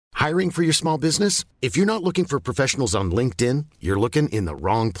Hiring for your small business? If you're not looking for professionals on LinkedIn, you're looking in the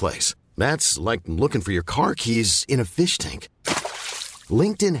wrong place. That's like looking for your car keys in a fish tank.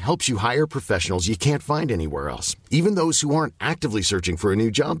 LinkedIn helps you hire professionals you can't find anywhere else, even those who aren't actively searching for a new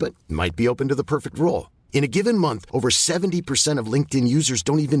job but might be open to the perfect role. In a given month, over 70% of LinkedIn users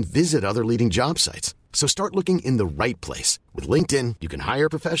don't even visit other leading job sites. So start looking in the right place. With LinkedIn, you can hire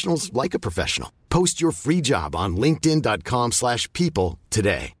professionals like a professional. Post your free job on linkedin.com/people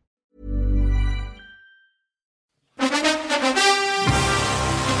today.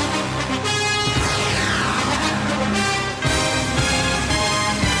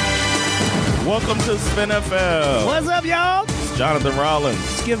 Welcome to Spin FM. What's up, y'all? It's Jonathan Rollins.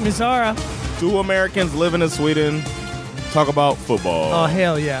 Skip me, Sarah. Two Americans living in Sweden. Talk about football. Oh,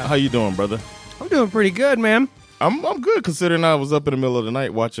 hell yeah. How you doing, brother? I'm doing pretty good, man. I'm good considering I was up in the middle of the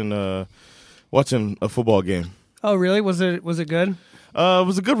night watching a football game. Oh, really? Was it good? It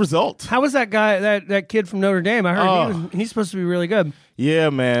was a good result. How was that guy, that kid from Notre Dame? I heard he's supposed to be really good. Yeah,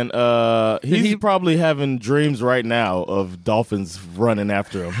 man. He's probably having dreams right now of dolphins running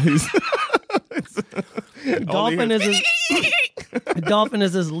after him. Dolphin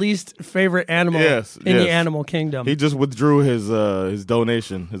is his least favorite animal in the animal kingdom. He just withdrew his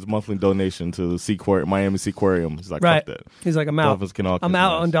donation, his monthly donation to the Miami Seaquarium. He's like, right. Fuck that. He's like, I'm out. Dolphins can all I'm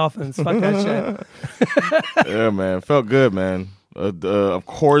out on dolphins. Fuck that shit. Yeah, man. Felt good, man. Of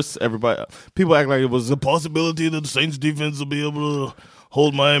course, people act like it was a possibility that the Saints defense will be able to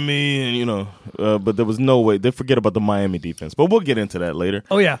hold Miami, and but there was no way. They forget about the Miami defense, but we'll get into that later.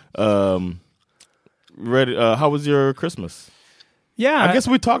 Oh yeah. Ready? How was your Christmas? Yeah, I guess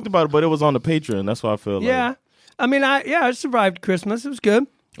we talked about it, but it was on the Patreon. That's why I feel like. Yeah, I mean, I survived Christmas. It was good.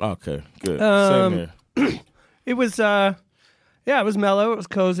 Okay, good. Same here. It was, it was mellow. It was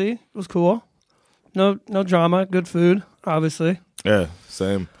cozy. It was cool. No drama. Good food, obviously. Yeah,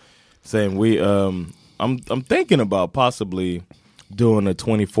 same. We, I'm thinking about possibly doing a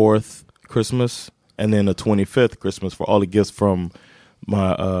 24th Christmas and then a 25th Christmas for all the gifts from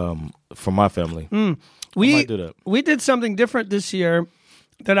my family. I might do that. We did something different this year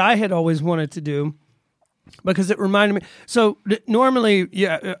that I had always wanted to do because it reminded me. So normally,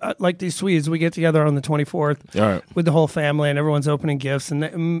 like these Swedes, we get together on the 24th with the whole family and everyone's opening gifts.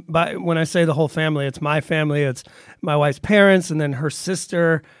 And when I say the whole family, it's my family, it's my wife's parents, and then her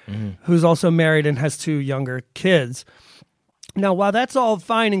sister, who's also married and has 2 younger kids. Now, while that's all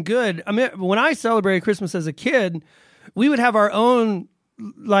fine and good, I mean, when I celebrated Christmas as a kid, we would have our own.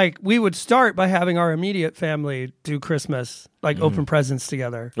 Like, we would start by having our immediate family do Christmas, like open presents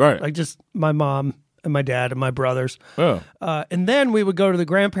together. Right. Like just my mom and my dad and my brothers. Oh. And then we would go to the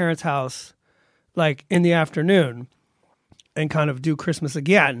grandparents' house, like in the afternoon, and kind of do Christmas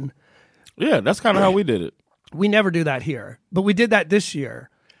again. Yeah, that's kind of how we did it. We never do that here, but we did that this year.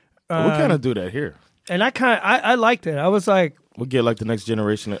 We kind of do that here. And I liked it. I was like, we'll get like the next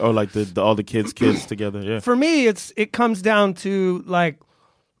generation, or like all the kids together. Yeah. For me, it comes down to like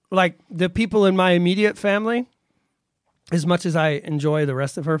the people in my immediate family, as much as I enjoy the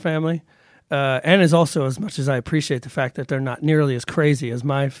rest of her family, and as much as I appreciate the fact that they're not nearly as crazy as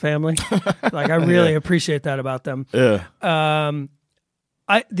my family. Like, I really appreciate that about them. Yeah.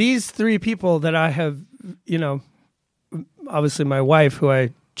 These 3 people that I have, obviously my wife, who I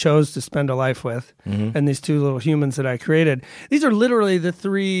chose to spend a life with, and these 2 little humans that I created. These are literally the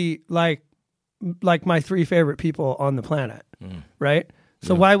 3, like my 3 favorite people on the planet, right?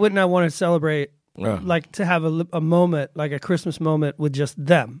 So why wouldn't I want to celebrate, like to have a moment, like a Christmas moment with just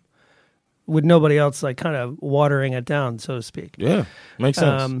them, with nobody else, like kind of watering it down, so to speak. Yeah, makes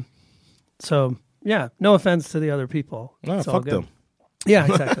sense. So yeah, no offense to the other people. No, it's fuck them. Yeah,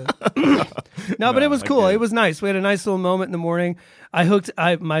 exactly. No, but it was cool. It was nice. We had a nice little moment in the morning.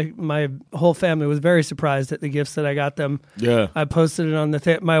 My whole family was very surprised at the gifts that I got them. Yeah. I posted it on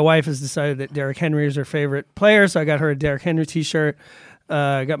my wife has decided that Derrick Henry is her favorite player, so I got her a Derrick Henry t-shirt.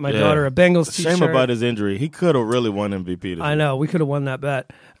 I got my daughter a Bengals t-shirt. Shame about his injury. He could have really won MVP. I know. We could have won that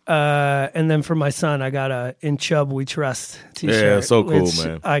bet. And then for my son, I got a In Chubb We Trust t-shirt. Yeah, so cool,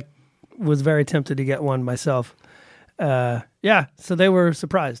 man. I was very tempted to get one myself. So they were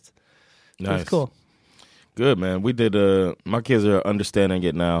surprised. Nice. It was cool. Good, man. We did, my kids are understanding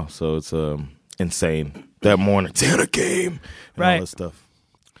it now, so it's insane. That morning, Santa came, and all that stuff.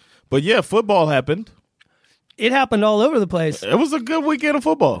 But yeah, football happened. It happened all over the place. It was a good weekend of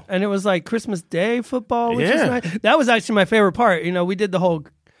football. And it was like Christmas Day football, which was nice. That was actually my favorite part. We did the whole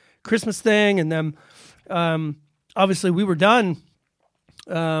Christmas thing, and then obviously we were done.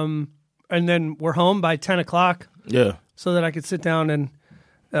 And then we're home by 10 o'clock. Yeah. So that I could sit down and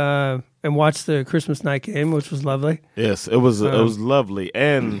and watch the Christmas night game, which was lovely. Yes, it was lovely,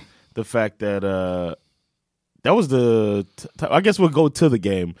 and the fact that that was I guess we'll go to the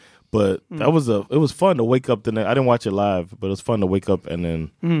game, but it was fun to wake up I didn't watch it live, but it was fun to wake up and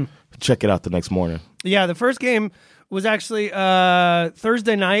then check it out the next morning. Yeah, the first game was actually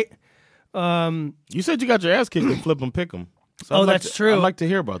Thursday night. You said you got your ass kicked and flip 'em, pick 'em. So that's true. I'd like to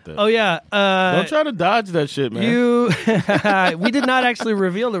hear about that. Oh, yeah. Don't try to dodge that shit, man. We did not actually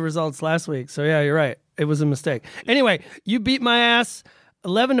reveal the results last week, so yeah, you're right. It was a mistake. Anyway, you beat my ass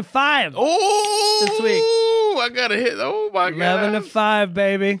 11-5 this week. I got a hit. Oh, my God. 11-5,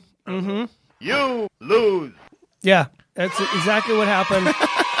 baby. Mm-hmm. You lose. Yeah, that's exactly what happened.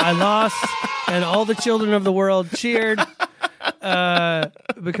 I lost, and all the children of the world cheered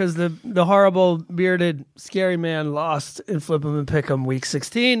because the horrible, bearded, scary man lost in Flip 'em and Pick 'em Week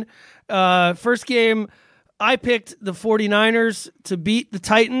 16. First game, I picked the 49ers to beat the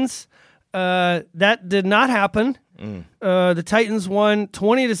Titans. That did not happen. The Titans won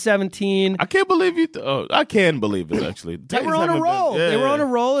 20-17. I can't believe you. I can believe it, actually. They were on a roll. They were on a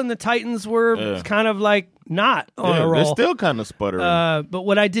roll, and the Titans were kind of like not on a roll. They're still kind of sputtering. But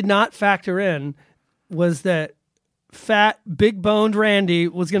what I did not factor in was that fat, big-boned Randy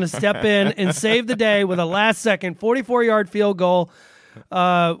was going to step in and save the day with a last-second 44-yard field goal,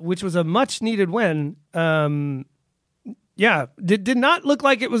 which was a much-needed win. Yeah, did not look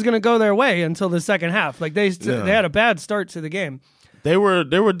like it was going to go their way until the second half. Like they had a bad start to the game. They were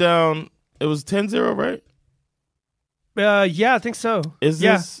down. It was 10-0, right? Yeah, I think so. Is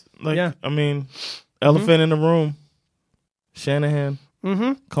this I mean, elephant in the room? Shanahan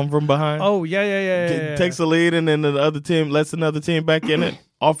come from behind. Oh yeah. Takes the lead and then the other team lets another team back in it.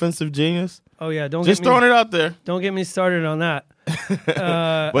 Offensive genius. Oh yeah, throwing it out there. Don't get me started on that.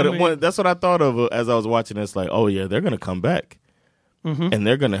 But that's what I thought of as I was watching. It's like, oh yeah, they're gonna come back, and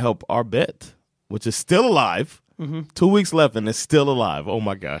they're gonna help our bet, which is still alive. 2 weeks left, and it's still alive. Oh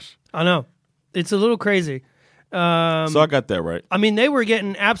my gosh, I know, it's a little crazy. So I got that right. I mean, they were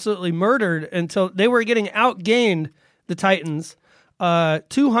getting absolutely murdered until they were getting outgained. The Titans,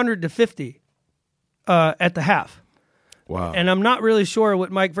 200-50 at the half. Wow. And I'm not really sure what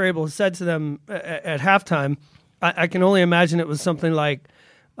Mike Vrabel said to them at halftime. I can only imagine it was something like,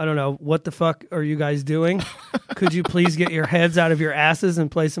 I don't know, what the fuck are you guys doing? Could you please get your heads out of your asses and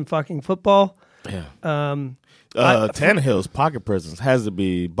play some fucking football? Yeah. Tannehill's pocket presence has to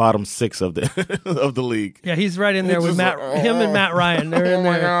be bottom 6 of the of the league. Yeah, he's right in there with him and Matt Ryan. They're in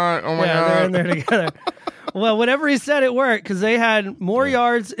there. Oh my God. They're in there together. Well, whatever he said, it worked because they had more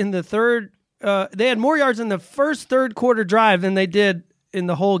yards in the third. They had more yards in the first third quarter drive than they did in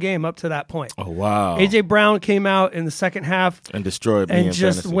the whole game up to that point. Oh wow! AJ Brown came out in the second half and destroyed me and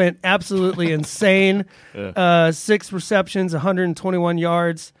just fantasy. Went absolutely insane. 6 receptions, 121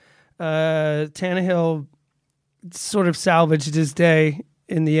 yards. Tannehill sort of salvaged his day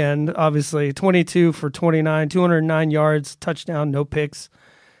in the end. Obviously, 22 for 29, 209 yards, touchdown, no picks.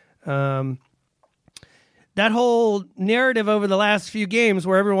 That whole narrative over the last few games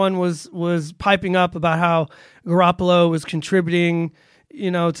where everyone was piping up about how Garoppolo was contributing,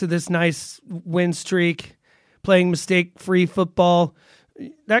 to this nice win streak, playing mistake-free football,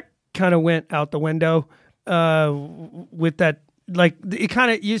 that kind of went out the window with that. Like,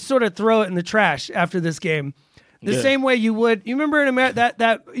 you sort of throw it in the trash after this game. The same way you would. You remember in America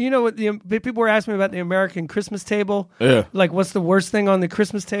that what the people were asking me about the American Christmas table. Yeah. Like, what's the worst thing on the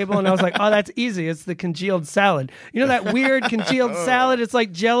Christmas table? And I was like, oh, that's easy. It's the congealed salad. You know that weird congealed salad? It's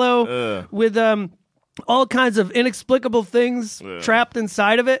like Jell-O with all kinds of inexplicable things trapped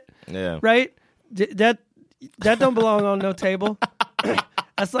inside of it. Yeah. Right. That don't belong on no table.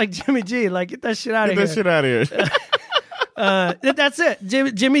 That's like Jimmy G. Like, get that shit out of here. Get that shit out of here. That's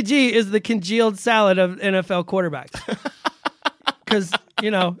it. Jimmy G is the congealed salad of NFL quarterbacks. Because,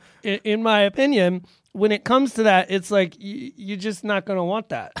 in my opinion, when it comes to that, it's like you're just not going to want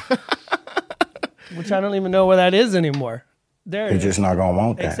that. Which I don't even know where that is anymore. You're just not going to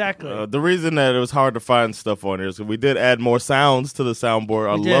want that. Exactly. The reason that it was hard to find stuff on here is we did add more sounds to the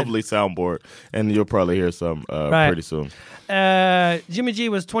soundboard, lovely soundboard, and you'll probably hear some pretty soon. Jimmy G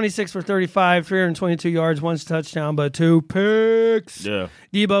was 26 for 35, 322 yards, 1 touchdown, but 2 picks. Yeah.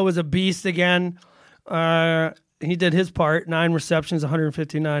 Debo was a beast again. He did his part, 9 receptions,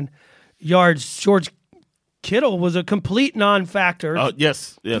 159 yards. George Kittle was a complete non-factor. Oh,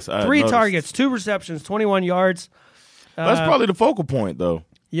 yes. 3 targets, 2 receptions, 21 yards. That's probably the focal point, though.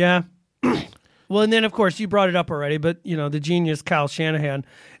 Yeah. Well, and then, of course, you brought it up already, but, the genius Kyle Shanahan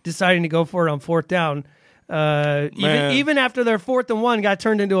deciding to go for it on 4th down. Even after their 4th and 1 got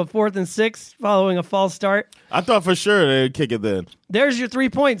turned into a 4th and 6 following a false start. I thought for sure they'd kick it then. There's your 3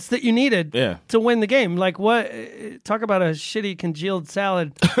 points that you needed to win the game. Like, what? Talk about a shitty congealed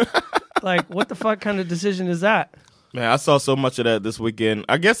salad. Like, what the fuck kind of decision is that? Man, I saw so much of that this weekend.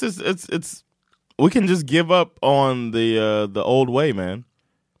 I guess it's we can just give up on the old way, man.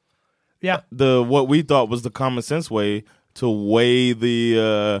 Yeah. What we thought was the common sense way to weigh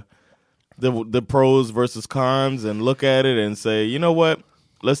the pros versus cons and look at it and say, you know what?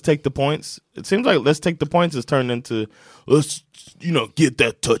 Let's take the points. It seems like let's take the points is turned into let's get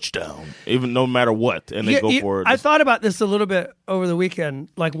that touchdown, even no matter what, and they go for it. I thought about this a little bit over the weekend,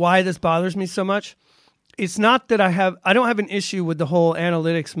 like why this bothers me so much. It's not that I don't have an issue with the whole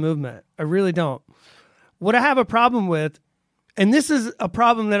analytics movement. I really don't. What I have a problem with, and this is a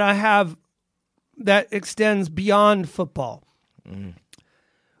problem that I have that extends beyond football. Mm.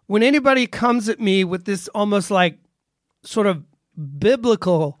 When anybody comes at me with this almost like sort of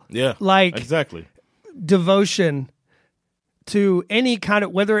biblical, exactly, devotion to any kind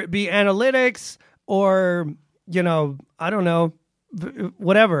of, whether it be analytics or, I don't know,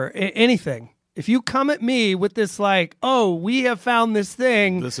 whatever, anything. If you come at me with this like, oh, we have found this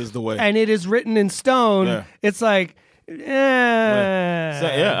thing. This is the way. And it is written in stone. It's like, I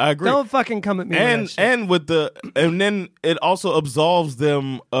agree. Don't fucking come at me. And then it also absolves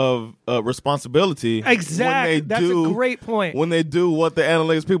them of responsibility. Exactly. That's a great point. When they do what the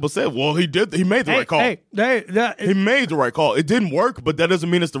analytics people said, well, he made the right call. He made the right call. It didn't work, but that doesn't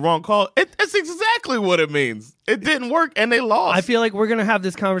mean it's the wrong call. It's exactly what it means. It didn't work, and they lost. I feel like we're gonna have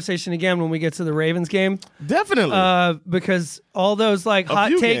this conversation again when we get to the Ravens game. Definitely, because all those like hot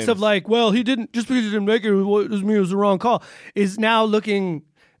takes games of like, well, he didn't, just because he didn't make it doesn't mean it was the wrong call, is now looking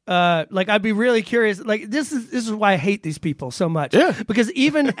like I'd be really curious. Like this is why I hate these people so much. Yeah, because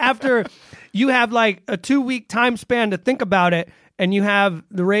even after you have like a 2-week time span to think about it, and you have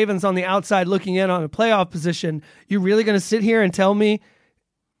the Ravens on the outside looking in on a playoff position, you're really gonna sit here and tell me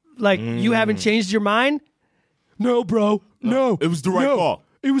like you haven't changed your mind? No, bro. No. It was the right call.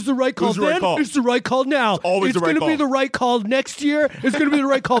 It was the right call then. It's the right call now. It's always the right call. It's going to be the right call next year. It's going to be the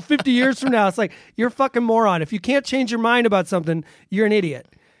right call 50 years from now. It's like, you're a fucking moron. If you can't change your mind about something, you're an idiot.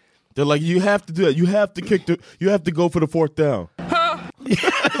 They're like, you have to do it. You have to go for the 4th down.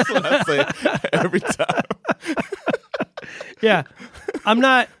 That's what I say every time. Yeah. I'm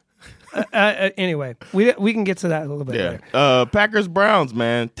not... anyway, we can get to that a little bit later. Packers-Browns,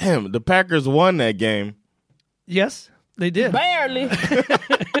 man. Damn, the Packers won that game. Yes, they did. Barely.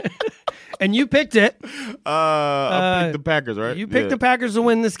 And you picked it. I picked the Packers, right? You picked the Packers to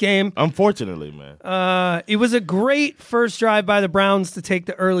win this game. Unfortunately, man. It was a great first drive by the Browns to take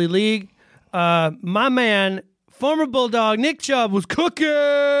the early lead. My man, former Bulldog Nick Chubb, was cooking.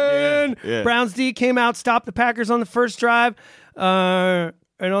 Yeah. Browns D came out, stopped the Packers on the first drive. And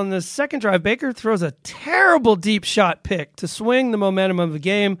on the second drive, Baker throws a terrible deep shot pick to swing the momentum of the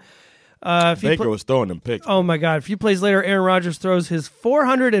game. Baker was throwing them picks. Oh, my God. A few plays later, Aaron Rodgers throws his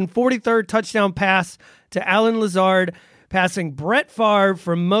 443rd touchdown pass to Alan Lazard, passing Brett Favre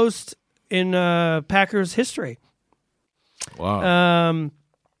for most in Packers history. Wow.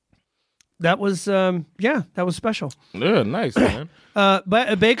 That was special. Yeah, nice, man.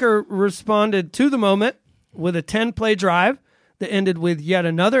 But Baker responded to the moment with a 10-play drive that ended with yet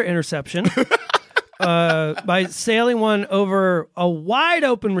another interception. By sailing one over a wide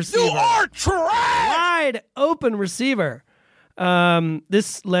open receiver. You are trash! Wide open receiver.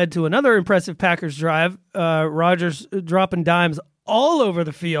 This led to another impressive Packers drive. Rodgers dropping dimes all over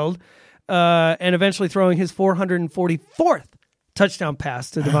the field and eventually throwing his 444th touchdown pass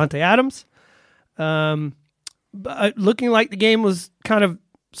to Davante Adams. Looking like the game was kind of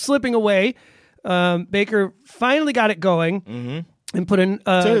slipping away. Baker finally got it going. Mm-hmm. And put in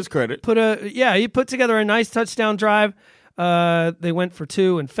to his credit, he put together a nice touchdown drive. They went for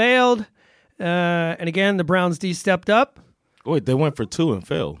 2 and failed. And again, the Browns D stepped up. Wait, they went for 2 and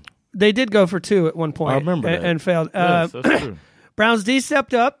failed. They did go for 2 at one point. I remember that. And failed. Yes, that's true. Browns D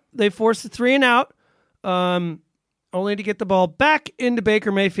stepped up. They forced a 3 and out, only to get the ball back into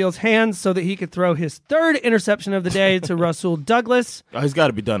Baker Mayfield's hands so that he could throw his 3rd interception of the day to Rasul Douglas. Oh, he's got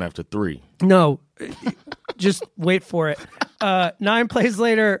to be done after 3. No, just wait for it. 9 plays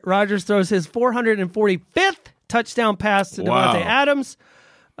later, Rodgers throws his 445th touchdown pass to Davante Adams.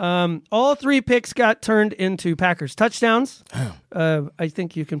 All 3 picks got turned into Packers touchdowns. I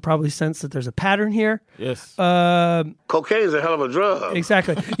think you can probably sense that there's a pattern here. Yes. Cocaine is a hell of a drug.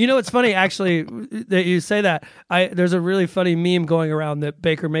 Exactly. You know, it's funny, actually, that you say that. There's a really funny meme going around that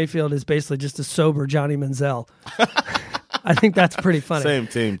Baker Mayfield is basically just a sober Johnny Manziel. I think that's pretty funny. Same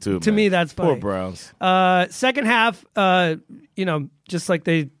team, too, To me, that's funny. Poor Browns. Second half, just like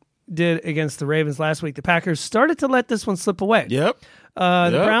they did against the Ravens last week, the Packers started to let this one slip away. Yep.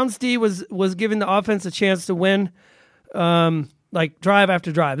 The Browns D was giving the offense a chance to win, drive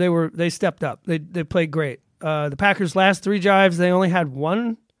after drive. They stepped up. They played great. The Packers' last 3 drives, they only had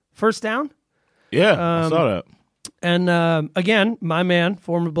 1 first down. Yeah, I saw that. And again, my man,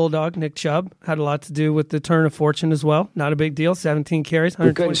 former Bulldog, Nick Chubb, had a lot to do with the turn of fortune as well. Not a big deal. 17 carries,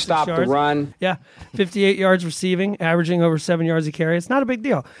 126 couldn't stop yards. the run. Yeah, 58 yards receiving, averaging over 7 yards a carry. It's not a big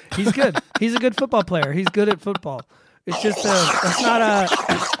deal. He's good. He's a good football player. He's good at football. It's just it's not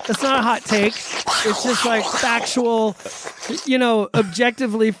a hot take. It's just like factual,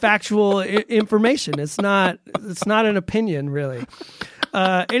 objectively factual information. It's not an opinion, really.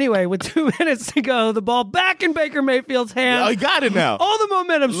 Anyway, with 2 minutes to go, the ball back in Baker Mayfield's hands. Oh, he got it now. All the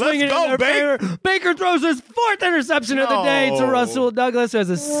momentum swinging in their favor. Baker throws his 4th interception of the day to Russell Douglas, who has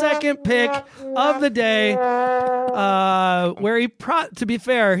a 2nd pick of the day, where to be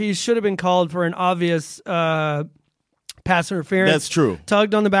fair, he should have been called for an obvious pass interference. That's true.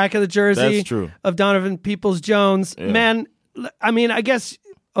 Tugged on the back of the jersey. That's true. Of Donovan Peoples-Jones. Yeah. Man, I mean, I guess,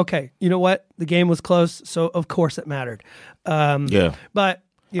 okay, you know what? The game was close, so of course it mattered. Yeah. But,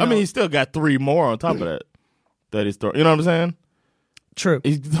 he still got 3 more on top of that he's throwing. You know what I'm saying? True.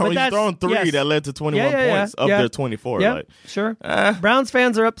 He's throwing 3 that led to 21 points up there 24. Yeah, sure. Browns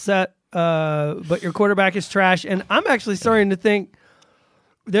fans are upset, but your quarterback is trash. And I'm actually starting to think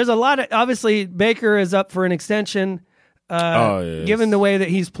there's a lot of, obviously, Baker is up for an extension. Given the way that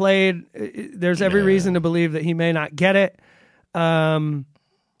he's played, there's every reason to believe that he may not get it. I'm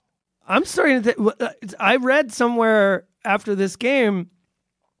starting to think, I read somewhere after this game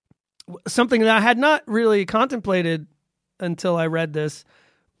something that I had not really contemplated until I read this,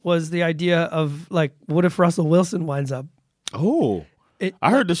 was the idea of, like, what if Russell Wilson winds up? Oh,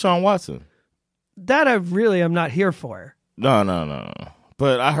 I heard Deshaun Watson. That I really am not here for. No.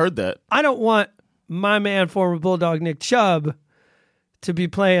 But I heard that. I don't want my man, former Bulldog Nick Chubb, to be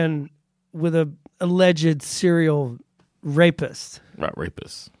playing with a alleged serial rapist. Not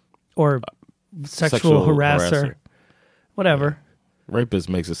rapist. Or sexual harasser. Whatever. Rapist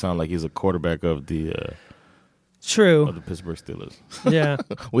makes it sound like he's a quarterback of the true of the Pittsburgh Steelers. Yeah.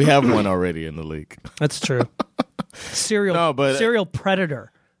 We have one already in the league. That's true. Serial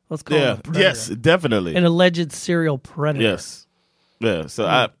predator. Let's call him a predator. Yes, definitely. An alleged serial predator. Yes. Yeah. So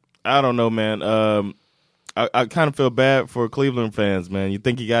I don't know, man. I kind of feel bad for Cleveland fans, man. You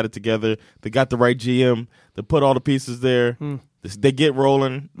think you got it together. They got the right GM. They put all the pieces there. They get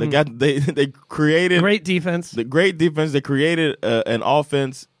rolling. They created great defense. The great defense. They created an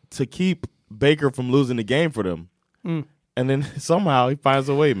offense to keep Baker from losing the game for them. And then somehow he finds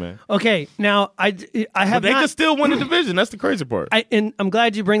a way, man. Okay, now I have. But they can still win the division. That's the crazy part. And I'm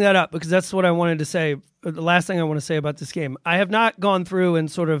glad you bring that up, because that's what I wanted to say. The last thing I want to say about this game, I have not gone through and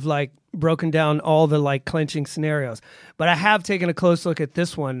sort of like broken down all the like clinching scenarios, but I have taken a close look at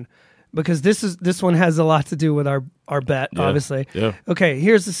this one, because this one has a lot to do with our bet, obviously. Yeah. Okay,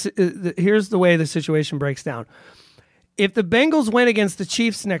 here's the way the situation breaks down. If the Bengals win against the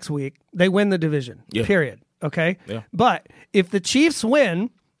Chiefs next week, they win the division. Yeah. Period. Okay? Yeah. But if the Chiefs win,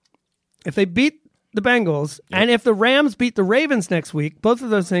 if they beat the Bengals, and if the Rams beat the Ravens next week, both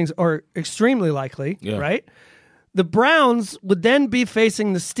of those things are extremely likely, right? The Browns would then be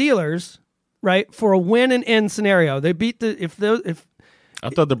facing the Steelers, right, for a win and end scenario. They beat I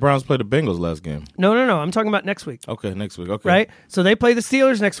thought the Browns played the Bengals last game. No. I'm talking about next week. Okay, next week. Okay. Right? So they play the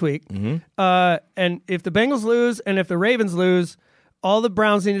Steelers next week. Mm-hmm. And if the Bengals lose and if the Ravens lose, all the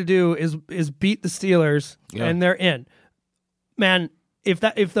Browns need to do is beat the Steelers, and they're in. Man, if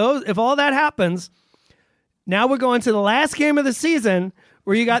all that happens, now we're going to the last game of the season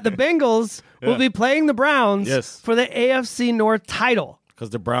where you got the Bengals will be playing the Browns for the AFC North title. Because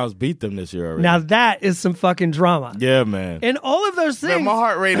the Browns beat them this year already. Now that is some fucking drama. Yeah, man. And all of those things. Man, my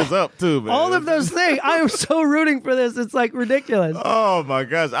heart rate is up too, man. All of those things. I am so rooting for this. It's like ridiculous. Oh my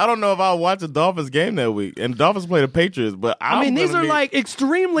gosh. I don't know if I'll watch the Dolphins game that week. And the Dolphins play the Patriots, but I mean, these are like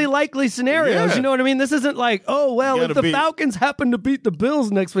extremely likely scenarios. Yeah. You know what I mean? This isn't like, oh, well, if the Falcons happen to beat the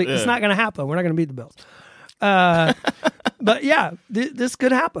Bills next week, it's not going to happen. We're not going to beat the Bills. But yeah, this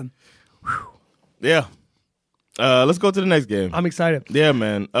could happen. Whew. Yeah. Let's go to the next game. I'm excited. Yeah,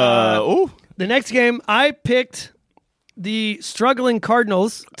 man. The next game, I picked the struggling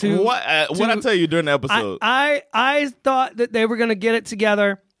Cardinals to. What I tell you during the episode? I thought that they were going to get it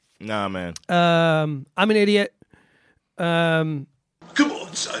together. Nah, man. I'm an idiot. Come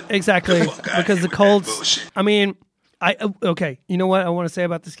on, son. Exactly. Come on, because the Colts. I mean, okay. You know what I want to say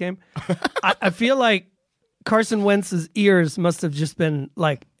about this game? I feel like Carson Wentz's ears must have just been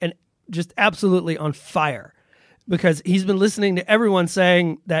like just absolutely on fire, because he's been listening to everyone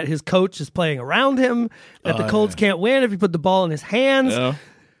saying that his coach is playing around him, that the Colts can't win if he put the ball in his hands. Yeah.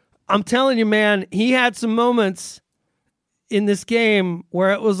 I'm telling you, man, he had some moments in this game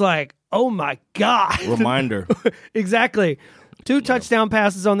where it was like, oh my God. Reminder. Exactly. 2 touchdown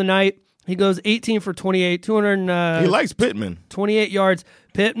passes on the night. He goes 18 for 28, 200. He likes Pittman. 28 yards.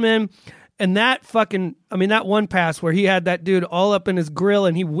 Pittman. And that that one pass where he had that dude all up in his grill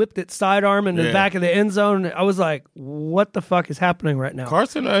and he whipped it sidearm in the back of the end zone. I was like, what the fuck is happening right now?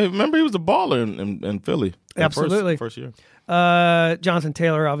 Carson, I remember he was a baller in Philly. Absolutely. First year. Jonathan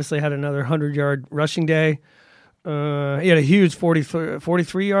Taylor obviously had another 100-yard rushing day. He had a huge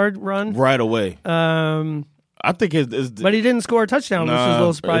 43-yard run. Right away. I think but he didn't score a touchdown, which was a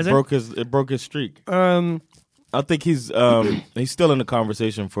little surprising. It broke his streak. I think he's still in the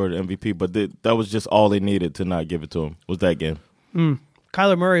conversation for the MVP, but that was just all they needed to not give it to him, was that game.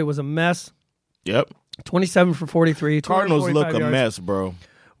 Kyler Murray was a mess. Yep. 27 for 43. Cardinals look a yards. mess, bro.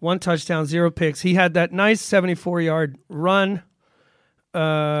 1 touchdown, 0 picks. He had that nice 74-yard run.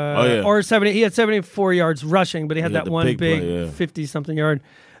 Or 70. He had 74 yards rushing, but he had that one big 50-something yard.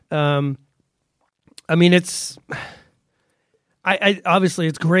 I mean, it's. I obviously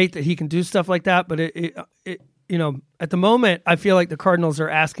it's great that he can do stuff like that, but it at the moment I feel like the Cardinals are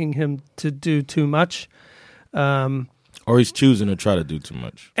asking him to do too much. Or he's choosing to try to do too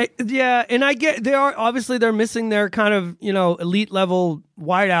much. Yeah, and I get they're missing their kind of elite level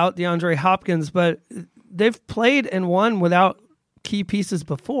wideout DeAndre Hopkins, but they've played and won without key pieces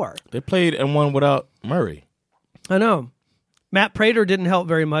before. They played and won without Murray. I know. Matt Prater didn't help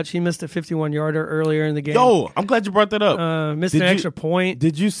very much. He missed a 51-yarder earlier in the game. Yo, I'm glad you brought that up. Missed an extra point.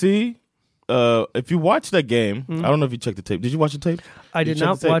 Did you see? If you watched that game, I don't know if you checked the tape. Did you watch the tape? I did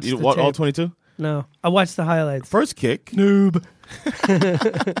not watch the tape. All 22? No. I watched the highlights. First kick. Noob.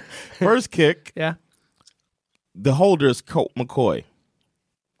 First kick. Yeah. The holder is Colt McCoy.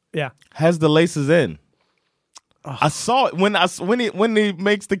 Yeah. Has the laces in. Oh. I saw it when he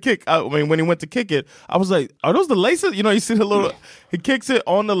makes the kick. When he went to kick it, I was like, "Are those the laces?" You see the little. He kicks it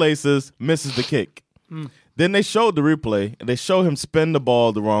on the laces, misses the kick. Then they showed the replay, and they show him spin the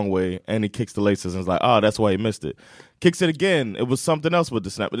ball the wrong way, and he kicks the laces, and it's like, "Oh, that's why he missed it." Kicks it again. It was something else with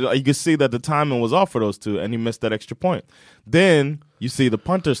the snap. You could see that the timing was off for those two, and he missed that extra point. Then you see the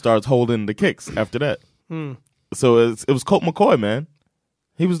punter starts holding the kicks after that. So it was Colt McCoy, man.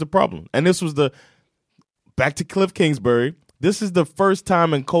 He was the problem, and this was the. Back to Cliff Kingsbury. This is the first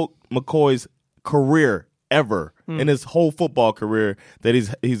time in Colt McCoy's career ever, in his whole football career, that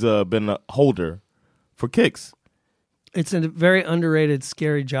he's been a holder for kicks. It's a very underrated,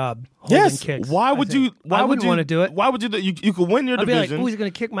 scary job. Holding kicks. Why would you? I wouldn't want to do it. Why would you? You could win your division. I'd be like, "Oh, he's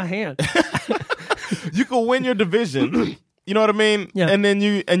going to kick my hand." You could win your division. You know what I mean? Yeah. And then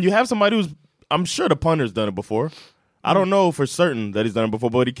you have somebody who's. I'm sure the punter's done it before. I don't know for certain that he's done it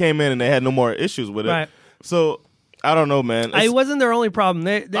before, but he came in and they had no more issues with it. Right. So I don't know, man. It wasn't their only problem.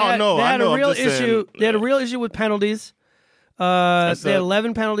 They had a real issue. They had a real issue with penalties. They had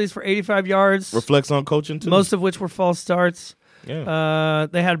 11 penalties for 85 yards. Reflects on coaching too. Most of which were false starts. Yeah.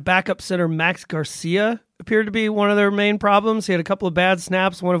 They had backup center Max Garcia appeared to be one of their main problems. He had a couple of bad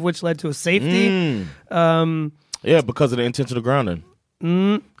snaps, one of which led to a safety. Yeah, because of the intentional grounding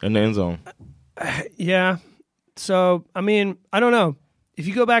in the end zone. Yeah. So I mean, I don't know. If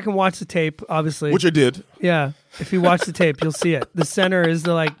you go back and watch the tape, obviously, which I did, yeah. If you watch the tape, you'll see it. The center is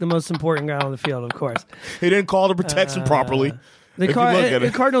the most important guy on the field, of course. He didn't call the protection properly.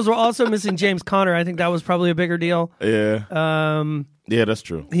 The Cardinals were also missing James Conner. I think that was probably a bigger deal. Yeah. Yeah, that's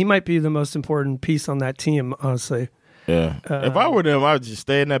true. He might be the most important piece on that team, honestly. Yeah. If I were them, I would just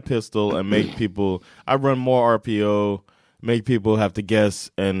stay in that pistol and make people. I'd run more RPO. Make people have to guess,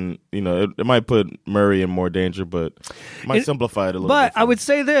 and it might put Murray in more danger, but it might simplify it a little bit. But I would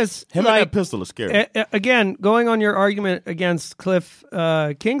say this: him and that pistol is scary. Again, going on your argument against Cliff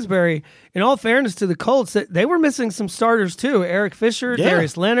Kingsbury, in all fairness to the Colts, they were missing some starters too. Eric Fisher,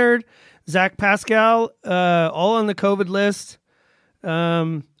 Darius Leonard, Zach Pascal, all on the COVID list. I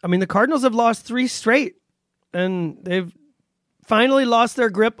mean, the Cardinals have lost 3 straight, and they've finally lost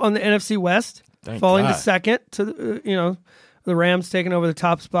their grip on the NFC West. Falling to second to the Rams taking over the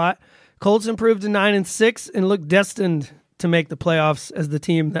top spot. Colts improved to 9-6 and look destined to make the playoffs as the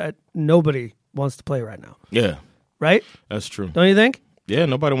team that nobody wants to play right now. Yeah, right. That's true. Don't you think? Yeah,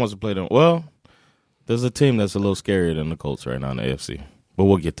 nobody wants to play them. Well, there's a team that's a little scarier than the Colts right now in the AFC. But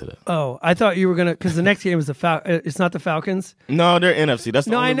we'll get to that. Oh, I thought you were going to, because the next game is it's not the Falcons. No, they're NFC. That's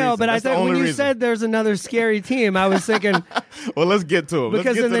the only reason. No, I know, but I thought when you said there's another scary team, I was thinking. Well, let's get to them.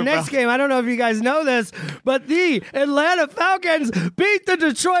 Because in the next game, I don't know if you guys know this, but the Atlanta Falcons beat the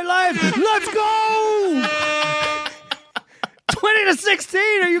Detroit Lions. Let's go!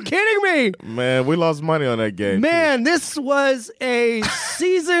 20-16. Are you kidding me? Man, we lost money on that game. Man, this was a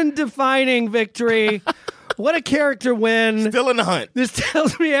season-defining victory. What a character win. Still in the hunt. This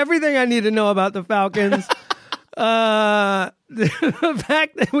tells me everything I need to know about the Falcons. The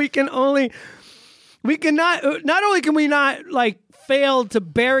fact that not only can we not like fail to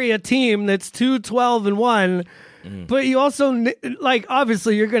bury a team that's 2-12-1, but you also like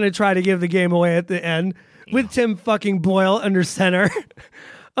obviously you're going to try to give the game away at the end with Tim fucking Boyle under center.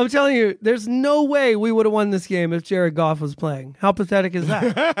 I'm telling you, there's no way we would have won this game if Jared Goff was playing. How pathetic is that?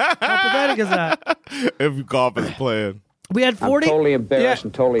 How pathetic is that? If Goff is playing. We had 40. I'm totally embarrassed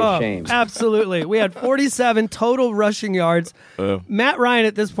and totally ashamed. Absolutely. We had 47 total rushing yards. Matt Ryan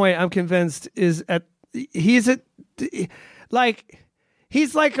at this point, I'm convinced, he's like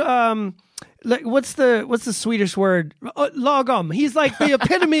what's the Swedish word? Lagom. He's like the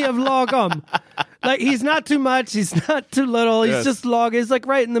epitome of lagom. Like he's not too much, he's not too little. He's just He's like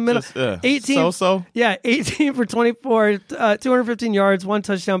right in the middle. 18. So. Yeah, 18 for 24, 215 yards, 1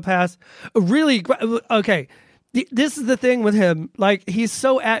 touchdown pass. Really okay. This is the thing with him. Like he's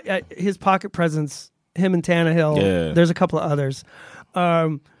so at his pocket presence. Him and Tannehill. Yeah. There's a couple of others.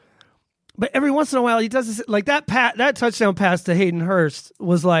 But every once in a while he does this. Like that touchdown pass to Hayden Hurst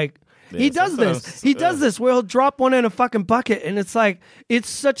was like. Yeah, he does this. He does this where he'll drop one in a fucking bucket, and it's like it's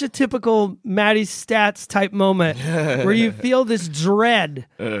such a typical Matty Stats type moment where you feel this dread,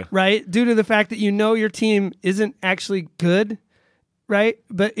 right, due to the fact that you know your team isn't actually good, right?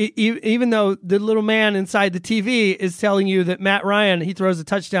 But even though the little man inside the TV is telling you that Matt Ryan he throws a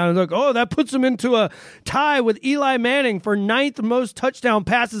touchdown and look, oh, that puts him into a tie with Eli Manning for 9th most touchdown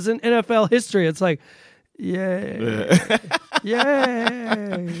passes in NFL history. It's like. Yay.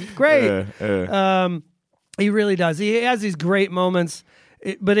 Great. He really does. He has these great moments,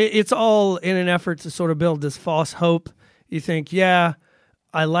 but it's all in an effort to sort of build this false hope. You think, yeah,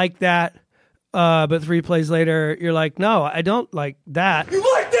 I like that. But 3 plays later, you're like, no, I don't like that. You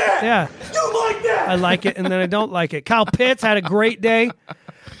like that? Yeah. You like that? I like it, and then I don't like it. Kyle Pitts had a great day.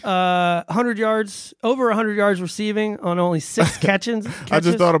 100 yards, over 100 yards receiving on only 6 catches. I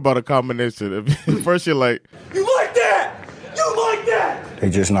just thought about a combination. First, you're like, you like that? You like that? They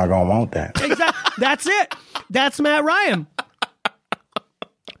just not gonna want that. Exactly. That's it. That's Matt Ryan.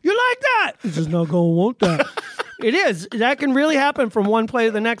 You like that? He's just not gonna want that. It is. That can really happen from one play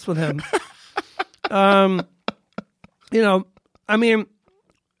to the next with him. I mean,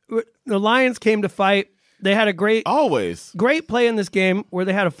 the Lions came to fight. They had a great play in this game where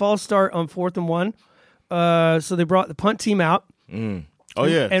they had a false start on 4th and 1. So they brought the punt team out. Oh,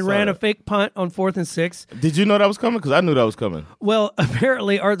 yeah. And ran a fake punt on 4th and 6. Did you know that was coming? Because I knew that was coming. Well,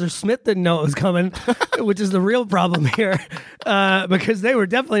 apparently Arthur Smith didn't know it was coming, which is the real problem here, because they were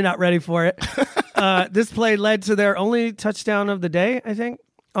definitely not ready for it. This play led to their only touchdown of the day, I think.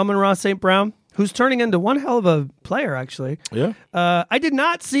 Amon-Ra St. Brown, who's turning into one hell of a player, actually. Yeah. I did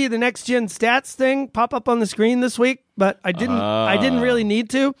not see the next gen stats thing pop up on the screen this week, but I didn't really need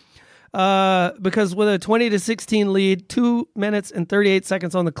to. Because with a 20-16 lead, 2 minutes and 38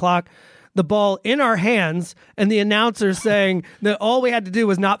 seconds on the clock, the ball in our hands, and the announcer saying that all we had to do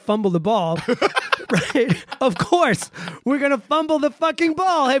was not fumble the ball. Right? Of course, we're going to fumble the fucking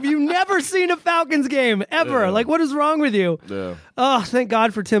ball. Have you never seen a Falcons game ever? Yeah. Like, what is wrong with you? Yeah. Oh, thank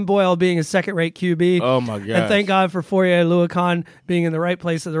God for Tim Boyle being a second-rate QB. Oh, my God. And thank God for Fourier Luakon being in the right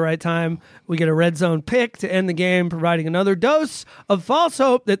place at the right time. We get a red zone pick to end the game, providing another dose of false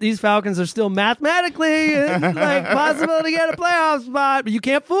hope that these Falcons are still mathematically possible to get a playoff spot. But you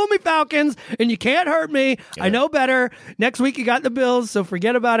can't fool me, Falcons, and you can't hurt me. Yeah. I know better. Next week you got the Bills, so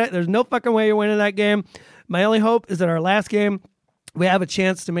forget about it. There's no fucking way you're winning that game. My only hope is that our last game, we have a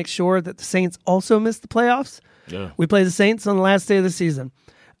chance to make sure that the Saints also miss the playoffs. Yeah. We play the Saints on the last day of the season.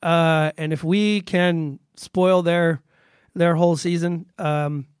 And if we can spoil their whole season.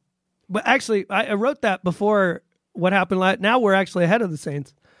 But actually, I wrote that before what happened. Now we're actually ahead of the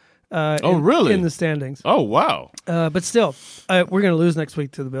Saints. Really? In the standings. Oh, wow. But still, we're going to lose next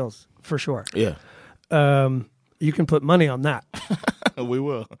week to the Bills, for sure. Yeah. You can put money on that. We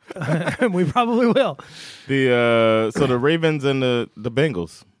will. We probably will. So the Ravens and the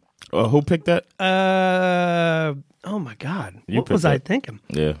Bengals. Who picked that? Oh my God! What was I thinking?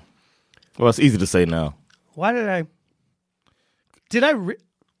 Yeah. Well, it's easy to say now. Why did I? Did I?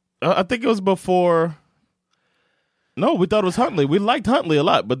 I think it was before. No, we thought it was Huntley. We liked Huntley a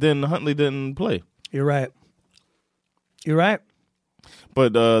lot, but then Huntley didn't play. You're right.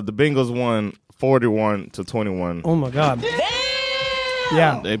 But the Bengals won 41-21. Oh, my God.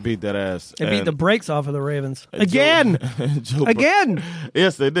 Yeah. They beat that ass. They beat the brakes off of the Ravens. Again. Again.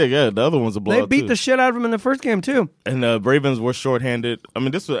 Yes, they did. Yeah, the other one's a blowout. They beat the shit out of them in the first game, too. And the Ravens were shorthanded. I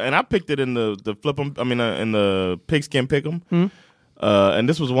mean, and I picked it in the flip 'em. I mean, in the pigskin pick 'em. Hmm? And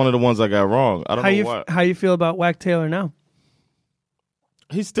this was one of the ones I got wrong. I don't know why. How you feel about Wack Taylor now?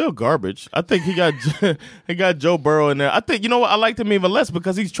 He's still garbage. I think he got Joe Burrow in there. I think, you know what? I liked him even less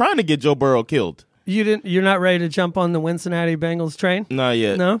because he's trying to get Joe Burrow killed. You're not ready to jump on the Cincinnati Bengals train? Not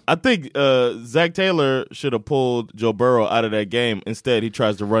yet. No? I think Zach Taylor should have pulled Joe Burrow out of that game. Instead, he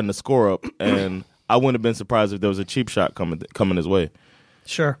tries to run the score up, and I wouldn't have been surprised if there was a cheap shot coming his way.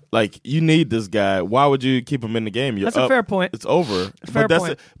 Sure. Like, you need this guy. Why would you keep him in the game? That's a fair point. It's over. Fair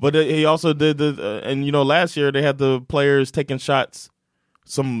point. But he also did and last year they had the players taking shots.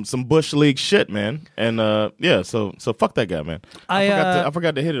 Some Bush League shit, man, and so fuck that guy, man. I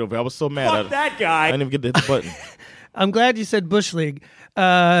forgot to hit it over. I was so mad. Fuck that guy. I didn't even get to hit the button. I'm glad you said Bush League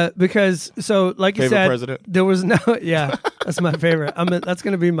because like you favorite said, president? There was no that's my favorite. That's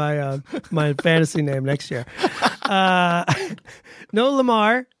going to be my my fantasy name next year. No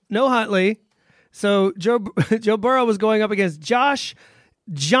Lamar, no Huntley. So Joe Burrow was going up against Josh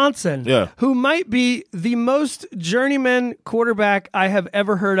Johnson, who might be the most journeyman quarterback I have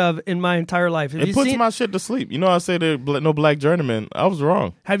ever heard of in my entire life. It puts my shit to sleep. You know, I say no black journeyman. I was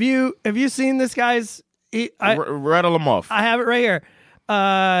wrong. Have you seen this guy's? Rattle them off. I have it right here.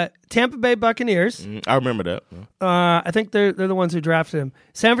 Tampa Bay Buccaneers. I remember that. I think they're the ones who drafted him.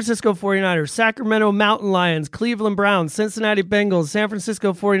 San Francisco 49ers, Sacramento Mountain Lions, Cleveland Browns, Cincinnati Bengals, San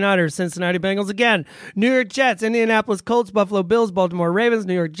Francisco 49ers, Cincinnati Bengals again, New York Jets, Indianapolis Colts, Buffalo Bills, Baltimore Ravens,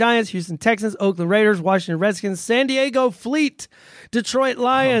 New York Giants, Houston Texans, Oakland Raiders, Washington Redskins, San Diego Fleet, Detroit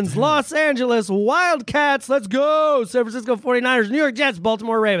Lions, Los Angeles Wildcats, let's go, San Francisco 49ers, New York Jets,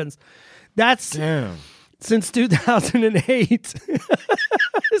 Baltimore Ravens. That's... Damn. Since 2008,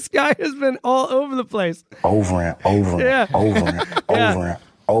 this guy has been all over the place. Over and over and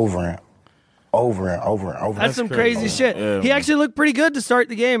over and over. That's some crazy shit. Yeah, he actually looked pretty good to start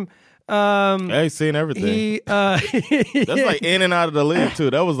the game. He's seen everything. That's like in and out of the league, too.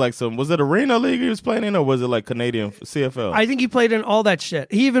 That was like was it Arena League he was playing in, or was it like Canadian CFL? I think he played in all that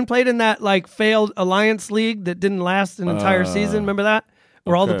shit. He even played in that like failed Alliance League that didn't last an entire season. Remember that?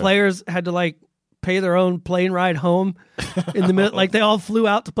 Where all the players had to like pay their own plane ride home in the middle. Like they all flew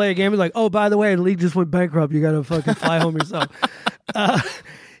out to play a game. It's like, oh, by the way, the league just went bankrupt. You got to fucking fly home yourself.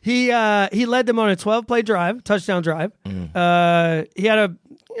 He led them on a 12-play touchdown drive. He had a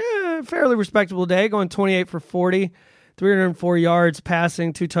fairly respectable day, going 28 for 40, 304 yards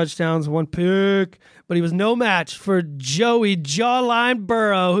passing, 2 touchdowns, 1 pick. But he was no match for Joey Jawline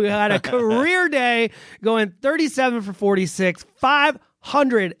Burrow, who had a career day, going 37 for 46,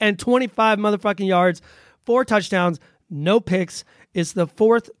 525 motherfucking yards, 4 touchdowns, no picks. It's the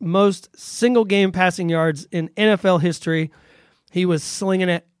 4th most single game passing yards in NFL history. He was slinging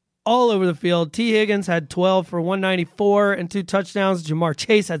it all over the field. T. Higgins had 12 for 194 and 2 touchdowns. Jamar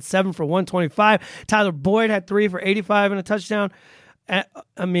Chase had 7 for 125. Tyler Boyd had 3 for 85 and a touchdown. I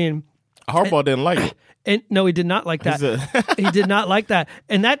mean, Harbaugh didn't like it. And no, he did not like that. He did not like that.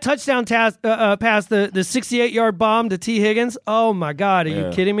 And that touchdown pass, the 68-yard bomb to T. Higgins. Oh my God, are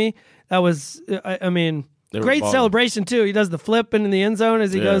you kidding me? That was, I mean, great celebration too. He does the flip into the end zone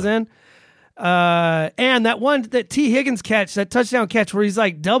as he goes in. And that T. Higgins catch, that touchdown catch where he's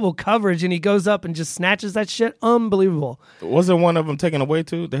like double coverage and he goes up and just snatches that shit. Unbelievable. Wasn't one of them taken away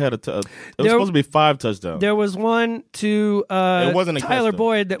too? They had it was supposed to be 5 touchdowns. There was one to it wasn't Tyler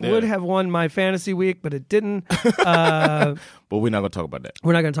Boyd that would have won my fantasy week, but it didn't. But we're not going to talk about that.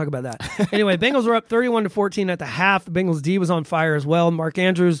 We're not going to talk about that. Anyway, Bengals were up 31-14 at the half. The Bengals D was on fire as well. Mark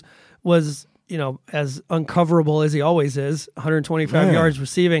Andrews was, as uncoverable as he always is, 125 yards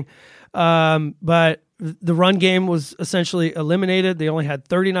receiving. But the run game was essentially eliminated. They only had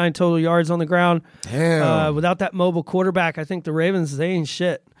 39 total yards on the ground. Damn. Without that mobile quarterback, I think the Ravens, they ain't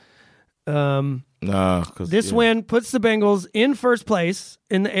shit. This win puts the Bengals in first place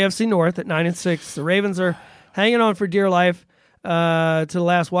in the AFC North at 9-6. The Ravens are hanging on for dear life to the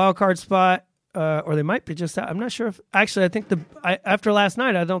last wild card spot, or they might be just out. I'm not sure if actually. I think after last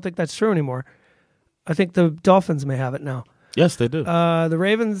night, I don't think that's true anymore. I think the Dolphins may have it now. Yes, they do. The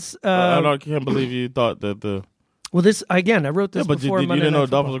Ravens. I can't believe you thought that the. Well, this again. I wrote this before. You didn't know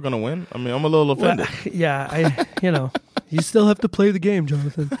the Dolphins were going to win. I mean, I'm a little offended. Well, you still have to play the game,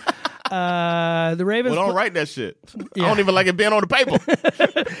 Jonathan. The Ravens. Well, don't write that shit. Yeah. I don't even like it being on the paper.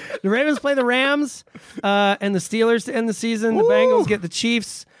 The Ravens play the Rams and the Steelers to end the season. The Bengals get the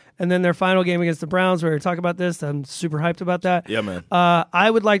Chiefs. And then their final game against the Browns. We're going to talk about this. I'm super hyped about that. Yeah, man. I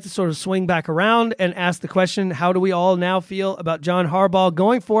would like to sort of swing back around and ask the question, how do we all now feel about John Harbaugh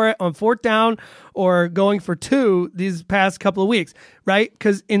going for it on 4th down or going for 2 these past couple of weeks, right?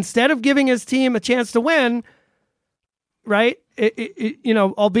 Because instead of giving his team a chance to win, right,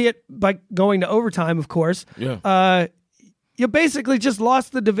 albeit by going to overtime, of course, you basically just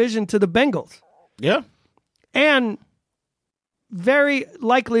lost the division to the Bengals. Yeah. And very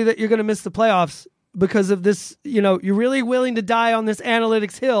likely that you're going to miss the playoffs because of this. You're really willing to die on this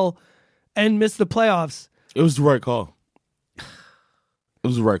analytics hill and miss the playoffs. It was the right call.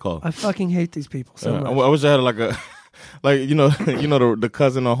 I fucking hate these people so much. I wish I had the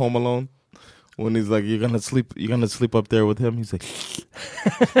cousin on Home Alone when he's like, you're gonna sleep up there with him. He's like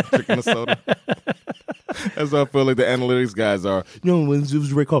drinking a soda. That's how I feel like the analytics guys are. It was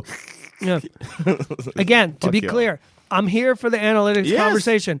the right call. Yeah. Again, to be clear, I'm here for the analytics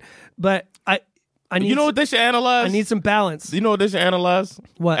conversation, but I need. You know what they should analyze? I need some balance. You know what they should analyze?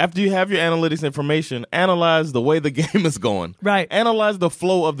 What? After you have your analytics information, analyze the way the game is going. Right. Analyze the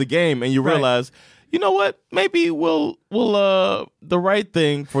flow of the game, and you realize, you know what? Maybe we'll the right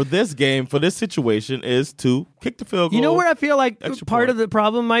thing for this game, for this situation, is to kick the field goal. You know where I feel like part of the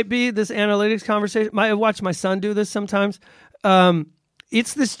problem might be this analytics conversation? I watch my son do this sometimes.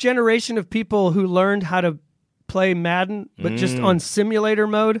 It's this generation of people who learned how to play Madden, but just on simulator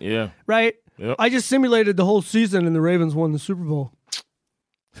mode. Yeah. Right? Yep. I just simulated the whole season and the Ravens won the Super Bowl.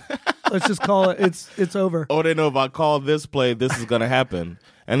 Let's just call it. It's over. Oh, they know if I call this play, this is going to happen.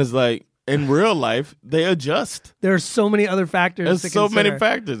 And it's like, in real life, they adjust. There are so many other factors. There's so many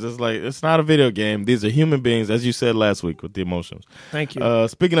factors. It's like, it's not a video game. These are human beings, as you said last week with the emotions. Thank you.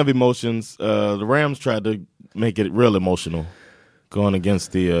 Speaking of emotions, the Rams tried to make it real emotional going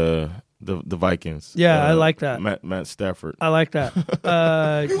against the Vikings. Yeah, I like that. Matt Stafford. I like that. You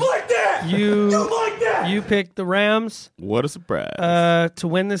like that? You like that? You picked the Rams. What a surprise. To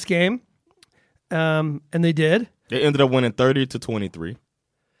win this game. And they did. They ended up winning 30-23.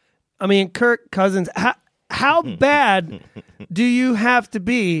 I mean, Kirk Cousins, how bad do you have to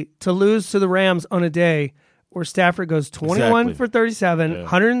be to lose to the Rams on a day where Stafford goes 21 for 37,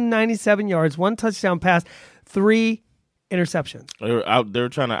 197 yards, 1 touchdown pass, 3 interceptions? They were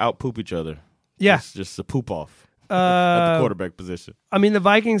trying to out-poop each other. Yeah. Just a poop off at the quarterback position. I mean, the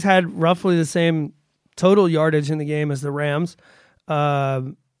Vikings had roughly the same total yardage in the game as the Rams,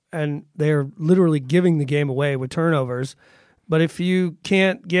 and they're literally giving the game away with turnovers. But if you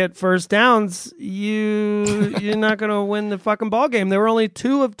can't get first downs, you're not going to win the fucking ball game. They were only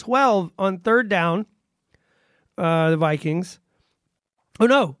 2 of 12 on 3rd down, the Vikings. Oh,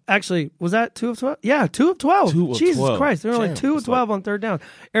 no. Actually, was that 2 of 12? Yeah, 2 of 12. Jesus Christ. They're only 2 of 12 on 3rd down.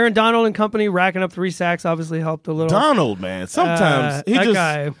 Aaron Donald and company racking up 3 sacks obviously helped a little. Donald, man. Sometimes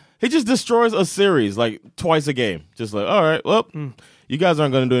he just destroys a series like twice a game. Just like, all right, well, you guys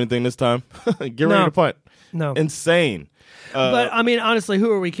aren't going to do anything this time. Get ready to punt. No. Insane. But, I mean, honestly,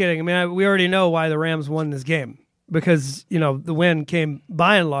 who are we kidding? I mean, we already know why the Rams won this game. Because, the win came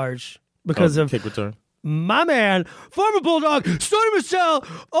by and large because of kick return. My man, former Bulldog, Sony Michel.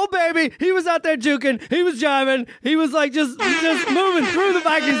 Oh, baby. He was out there juking. He was jiving. He was like just moving through the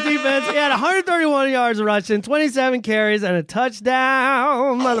Vikings defense. He had 131 yards rushing, 27 carries, and a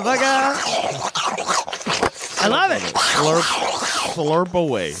touchdown, motherfucker. I love it. Slurp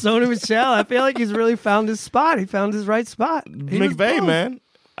away. Sony Michel, I feel like he's really found his spot. He found his right spot. McVay, man.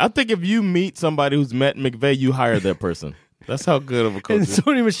 I think if you meet somebody who's met McVay, you hire that person. That's how good of a coach. And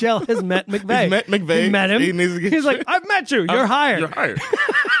Sony Michel has met McVay. He's met McVay. He met him. He's like, I've met you. You're hired. You're hired.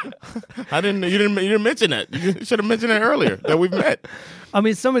 You didn't mention that. You should have mentioned it earlier that we've met. I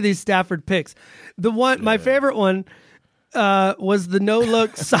mean, some of these Stafford picks. My favorite one was the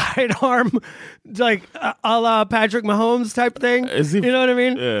no-look sidearm, like a la Patrick Mahomes type thing. You know what I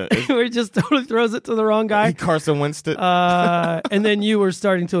mean? Yeah. Where he just totally throws it to the wrong guy. Carson Wentz it. And then you were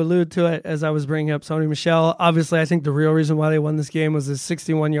starting to allude to it as I was bringing up Sony Michel. Obviously, I think the real reason why they won this game was a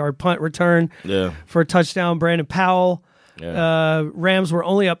 61-yard punt return for a touchdown. Brandon Powell. Yeah. Rams were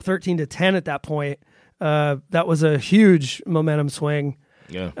only up 13-10 at that point. That was a huge momentum swing.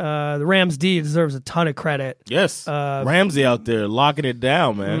 Yeah. The Rams D deserves a ton of credit. Yes. Ramsey out there locking it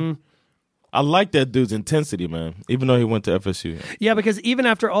down, man. I like that dude's intensity, man, even though he went to FSU. Yeah, because even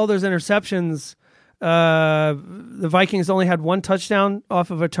after all those interceptions, the Vikings only had 1 touchdown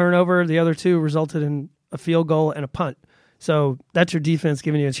off of a turnover. The other 2 resulted in a field goal and a punt. So that's your defense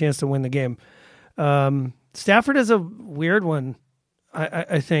giving you a chance to win the game. Stafford is a weird one.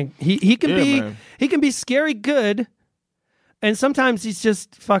 I think he can be scary good, and sometimes he's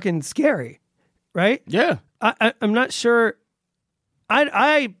just fucking scary, right? Yeah. I'm not sure.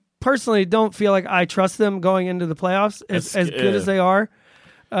 I personally don't feel like I trust them going into the playoffs as good as they are.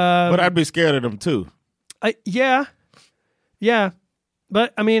 But I'd be scared of them too. Yeah.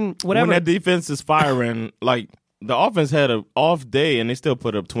 But I mean, whatever. When that defense is firing, like the offense had an off day and they still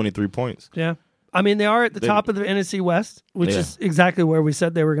put up 23 points. Yeah. I mean, they are at the top of the NFC West, which is exactly where we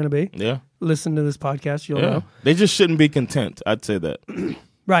said they were going to be. Yeah. Listen to this podcast, you'll know. They just shouldn't be content. I'd say that.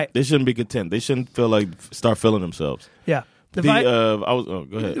 Right. They shouldn't be content. They shouldn't start feeling themselves. Yeah. Go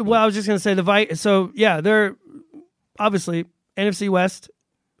ahead. Well, I was just going to say the Vikings. So, yeah, they're obviously NFC West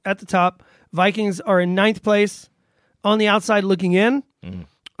at the top. Vikings are in 9th place on the outside looking in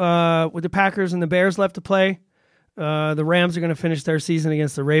with the Packers and the Bears left to play. The Rams are going to finish their season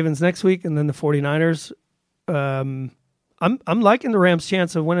against the Ravens next week, and then the 49ers. I'm liking the Rams'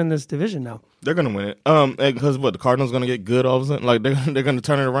 chance of winning this division now. They're going to win it. Because the Cardinals going to get good all of a sudden? Like they're going to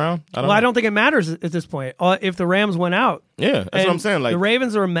turn it around? I don't think it matters at this point. If the Rams went out. Yeah, that's what I'm saying. Like the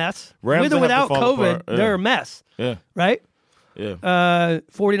Ravens are a mess. Rams with or without COVID, they're a mess. Yeah. Right? Yeah.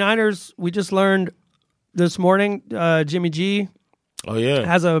 49ers, we just learned this morning, Jimmy G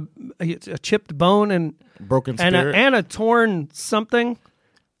has a chipped bone and broken spirit and a torn something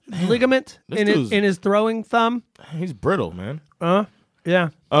ligament in his throwing thumb. He's brittle, man. Yeah.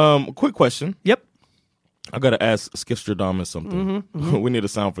 Quick question. Yep. I gotta ask Skipstradamus something. We need a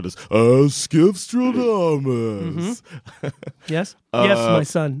sound for this. Skipstradamus. Yes. Yes, my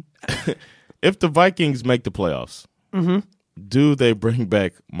son. If the Vikings make the playoffs, do they bring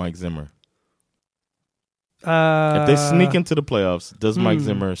back Mike Zimmer? If they sneak into the playoffs, does Mike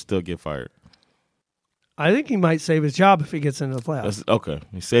Zimmer still get fired? I think he might save his job if he gets into the playoffs. Okay.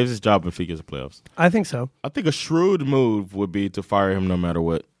 He saves his job if he gets the playoffs. I think so. I think a shrewd move would be to fire him no matter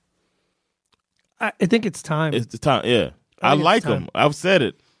what. I think it's time. It's the time, yeah. I like him. I've said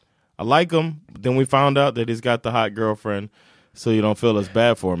it. I like him. But then we found out that he's got the hot girlfriend, so you don't feel as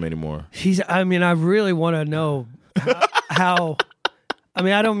bad for him anymore. I really want to know how. I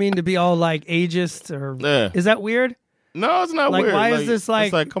mean, I don't mean to be all like ageist or. Yeah. Is that weird? No, it's not weird. Why is this like?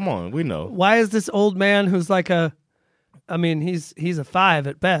 It's like, come on, we know. Why is this old man who's like he's a 5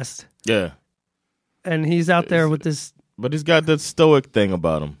 at best. Yeah. And he's out there with this. But he's got that stoic thing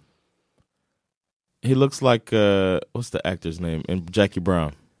about him. He looks like what's the actor's name? In Jackie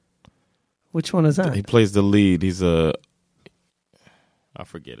Brown. Which one is that? He plays the lead. He's I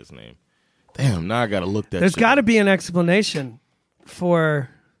forget his name. Damn, now I gotta look that. There's got to be an explanation for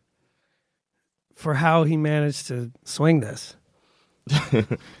how he managed to swing this.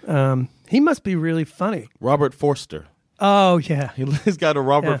 He must be really funny. Robert Forster. Oh, yeah. He's got a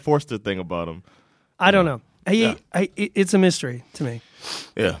Robert Forster thing about him. I don't know. It's a mystery to me.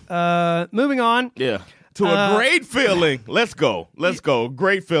 Yeah. Moving on. Yeah. To a great feeling. Let's go.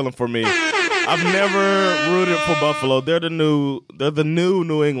 Great feeling for me. I've never rooted for Buffalo. They're the new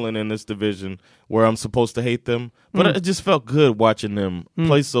New England in this division where I'm supposed to hate them. But it just felt good watching them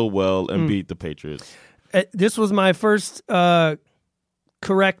play so well and beat the Patriots. This was my first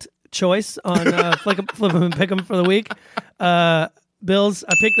correct choice on Flip 'em and Pick 'em for the week. Bills.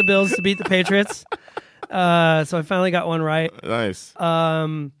 I picked the Bills to beat the Patriots. So I finally got one right. Nice.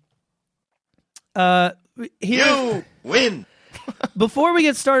 You win. Before we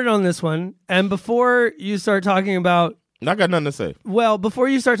get started on this one, and before you start talking about, I got nothing to say. Well, before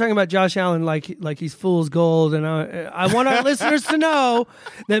you start talking about Josh Allen like he's fool's gold, and I want our listeners to know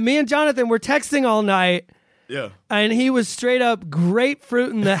that me and Jonathan were texting all night. Yeah. And he was straight up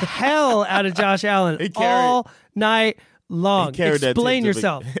grapefruiting the hell out of Josh Allen all night long. Explain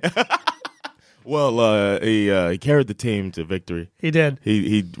yourself. Well, he carried the team to victory. He did.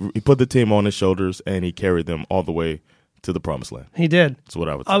 He put the team on his shoulders, and he carried them all the way to the promised land. He did. That's what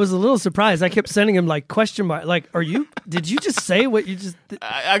I would say. I was a little surprised. I kept sending him like question mark. Like, did you just say what you just?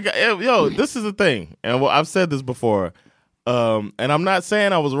 This is the thing, and I've said this before, and I'm not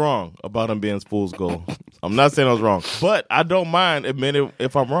saying I was wrong about him being fool's gold. I'm not saying I was wrong, but I don't mind admitting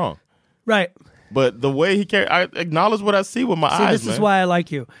if I'm wrong. Right. But the way he carried, I acknowledge what I see with my eyes. This is why I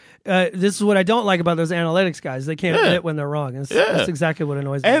like you. This is what I don't like about those analytics guys. They can't admit when they're wrong. That's exactly what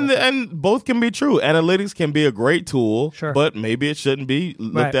annoys me. And both can be true. Analytics can be a great tool, but maybe it shouldn't be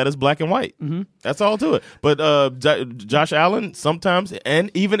looked at as black and white. Mm-hmm. That's all to it. But Josh Allen, sometimes,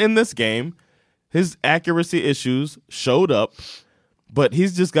 and even in this game, his accuracy issues showed up, but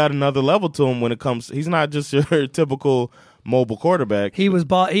he's just got another level to him when it comes. He's not just your typical mobile quarterback. He was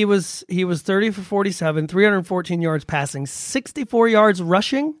 30 for 47, 314 yards passing, 64 yards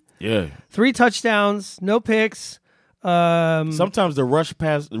rushing. Yeah. 3 touchdowns, no picks. Sometimes the rush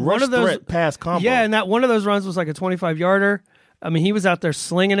threat pass combo. Yeah, and that one of those runs was like a 25-yarder. I mean, he was out there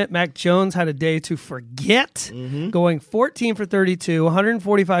slinging it. Mac Jones had a day to forget, going 14 for 32,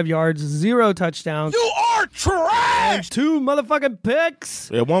 145 yards, 0 touchdowns. You are trash! And 2 motherfucking picks.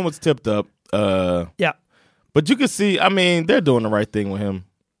 Yeah, one was tipped up. Yeah. But you can see, I mean, they're doing the right thing with him.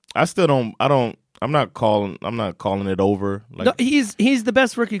 I'm not calling it over. Like, no, he's the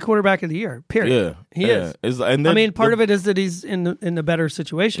best rookie quarterback of the year. Period. Yeah, he is. I mean, part of it is that he's in a better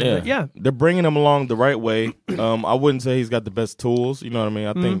situation. Yeah. But yeah, they're bringing him along the right way. I wouldn't say he's got the best tools. You know what I mean?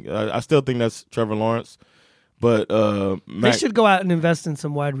 I think I still think that's Trevor Lawrence. But they should go out and invest in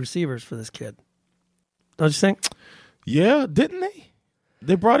some wide receivers for this kid. Don't you think? Yeah, didn't they?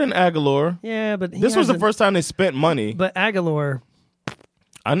 They brought in Aguilar. Yeah, but this was the first time they spent money. But Aguilar.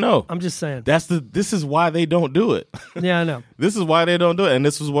 I know. I'm just saying. This is why they don't do it. Yeah, I know. This is why they don't do it, and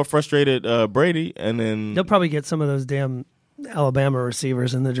this is what frustrated Brady. And then they'll probably get some of those damn Alabama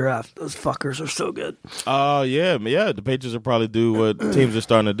receivers in the draft. Those fuckers are so good. Oh yeah. The Patriots will probably do what teams are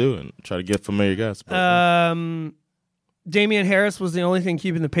starting to do and try to get familiar guys. Damian Harris was the only thing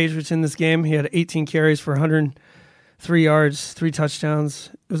keeping the Patriots in this game. He had 18 carries for 103 yards, 3 touchdowns.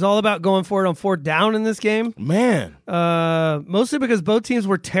 It was all about going for it on 4th down in this game. Man. Mostly because both teams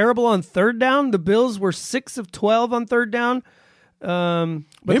were terrible on 3rd down. The Bills were 6 of 12 on 3rd down.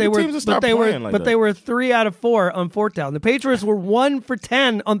 But they were 3 out of 4 on 4th down. The Patriots were 1 for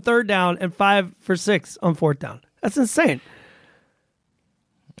 10 on 3rd down and 5 for 6 on 4th down. That's insane.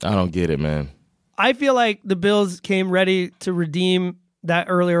 I don't get it, man. I feel like the Bills came ready to redeem that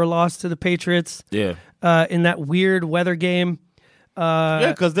earlier loss to the Patriots. Yeah. In that weird weather game.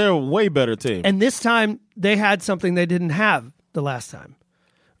 Yeah, because they're a way better team. And this time, they had something they didn't have the last time,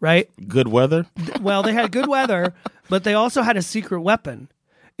 right? Good weather? Well, they had good weather, but they also had a secret weapon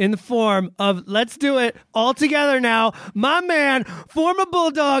in the form of, let's do it all together now, my man, former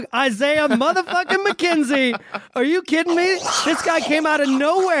Bulldog, Isaiah motherfucking McKenzie. Are you kidding me? This guy came out of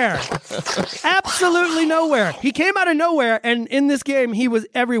nowhere. Absolutely nowhere. He came out of nowhere, and in this game, he was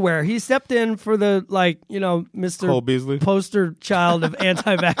everywhere. He stepped in for the, Mr. Cole Beasley. Poster child of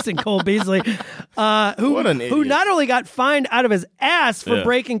anti-vaxxing Cole Beasley, who not only got fined out of his ass for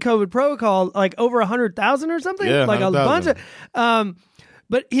breaking COVID protocol, like over 100,000 or something, like a bunch of...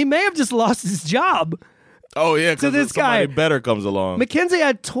 But he may have just lost his job. Oh, yeah, because somebody better comes along. McKenzie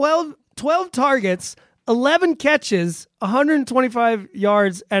had 12 targets, 11 catches, 125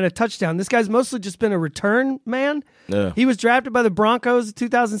 yards, and a touchdown. This guy's mostly just been a return man. Yeah. He was drafted by the Broncos in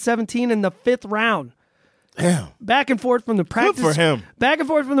 2017 in the 5th round. Damn. Back and forth from the practice. Good for him. Back and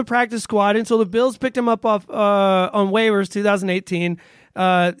forth from the practice squad until the Bills picked him up off on waivers 2018,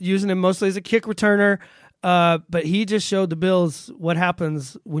 using him mostly as a kick returner. But he just showed the Bills what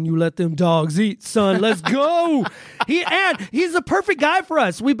happens when you let them dogs eat, son. Let's go. He's the perfect guy for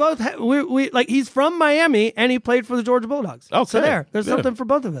us. We both he's from Miami and he played for the Georgia Bulldogs. Okay. So there's something for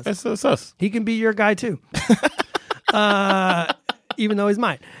both of us. It's us. He can be your guy too. Even though he's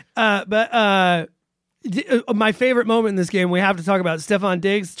mine. My favorite moment in this game, we have to talk about Stephon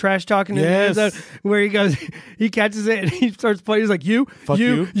Diggs trash talking in the end zone, where he goes, he catches it and he starts playing. He's like, you,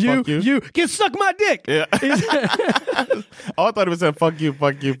 get suck my dick. Yeah. Oh, I thought he was saying fuck you.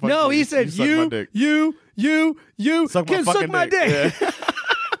 No, he said you suck can suck my dick. Yeah.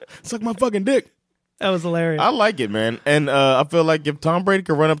 Suck my fucking dick. That was hilarious. I like it, man. And I feel like if Tom Brady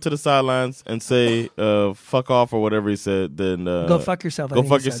could run up to the sidelines and say fuck off or whatever he said, then go fuck yourself.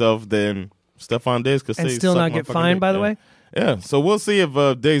 Then Stephon Diggs could say and still not get fined, by the way? Yeah, so we'll see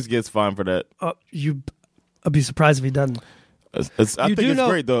if Diggs gets fined for that. I'd be surprised if he doesn't. I think it's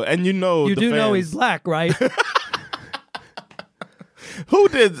great, though. And you know he's black, right? Who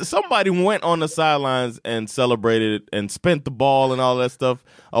did? Somebody went on the sidelines and celebrated and spent the ball and all that stuff.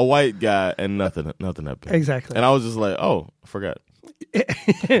 A white guy, and nothing happened. Exactly. And I was just like, oh, I forgot.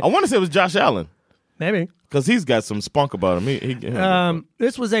 I want to say it was Josh Allen. Maybe. Because he's got some spunk about him.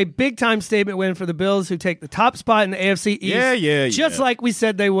 This was a big-time statement win for the Bills, who take the top spot in the AFC East. Just like we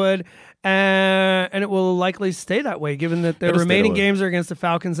said they would. And it will likely stay that way, given that their remaining games are against the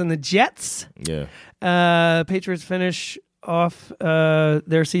Falcons and the Jets. Yeah. Patriots finish off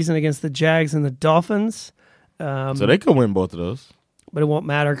their season against the Jags and the Dolphins. So they could win both of those. But it won't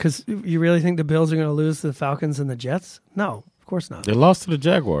matter, because you really think the Bills are going to lose to the Falcons and the Jets? No, of course not. They lost to the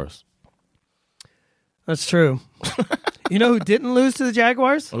Jaguars. That's true. You know who didn't lose to the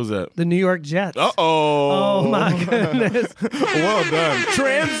Jaguars? Who's that? The New York Jets. Uh-oh. Oh, my goodness. Well done.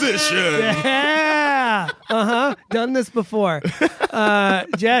 Transition. Yeah. Yeah. Done this before.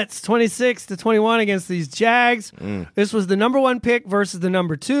 Jets 26-21 against these Jags. This was the number 1 pick versus the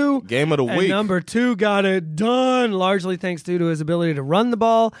number 2. Game of the week. Number 2 got it done, largely thanks to his ability to run the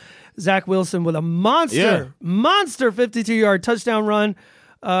ball. Zach Wilson with a monster 52-yard touchdown run.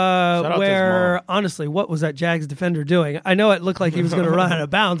 Where honestly, what was that Jags defender doing? I know it looked like he was going to run out of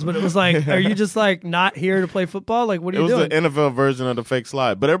bounds, but it was like, are you just like not here to play football? Like, what are you doing? It was the NFL version of the fake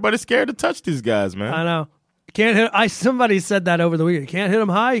slide, but everybody's scared to touch these guys, man. I know. Can't hit. Somebody said that over the weekend. You can't hit them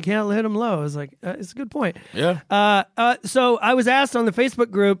high. You can't hit them low. I was like, it's a good point. Yeah. So I was asked on the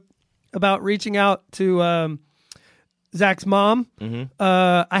Facebook group about reaching out to Zach's mom.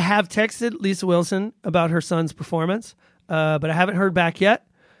 I have texted Lisa Wilson about her son's performance, but I haven't heard back yet.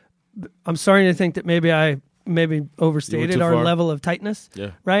 I'm starting to think that maybe I overstated our level of tightness.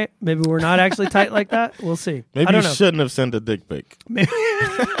 Yeah. Right? Maybe we're not actually tight like that. We'll see. Maybe you shouldn't have sent a dick pic.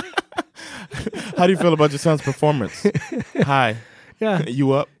 How do you feel about your son's performance? Hi. Yeah.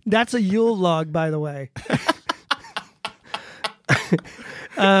 You up? That's a Yule log, by the way.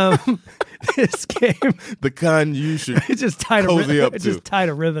 This game. The kind you should just tied cozy up to. Just tied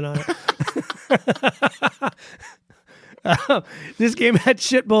a ribbon on it. This game had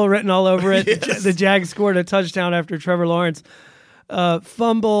shit bowl written all over it. Yes. The Jags scored a touchdown after Trevor Lawrence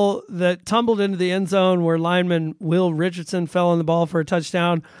fumble that tumbled into the end zone where lineman Will Richardson fell on the ball for a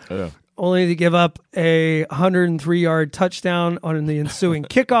touchdown, only to give up a 103-yard touchdown on the ensuing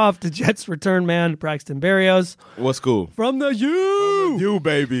kickoff. The Jets return man Braxton Berrios. What school? From the U. From the U,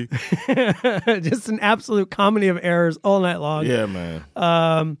 baby. Just an absolute comedy of errors all night long. Yeah,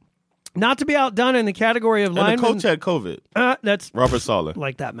 man. Not to be outdone in the category of linemen. And the coach had COVID. That's Robert Saleh.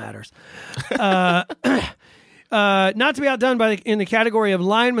 Like that matters. Not to be outdone in the category of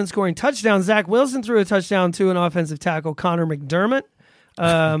linemen scoring touchdowns. Zach Wilson threw a touchdown to an offensive tackle, Connor McDermott.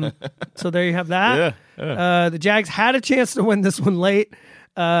 So there you have that. Yeah. The Jags had a chance to win this one late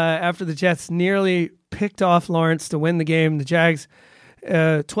after the Jets nearly picked off Lawrence to win the game. The Jags,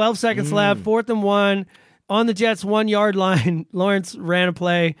 12 seconds left, 4th and 1 on the Jets' 1-yard line. Lawrence ran a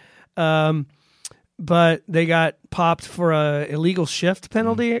play. But they got popped for a illegal shift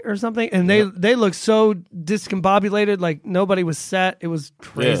penalty or something, and they looked so discombobulated, like nobody was set. It was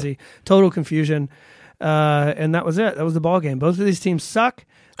crazy, total confusion, and that was it. That was the ball game. Both of these teams suck,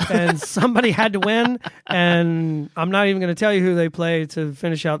 and somebody had to win. And I'm not even going to tell you who they play to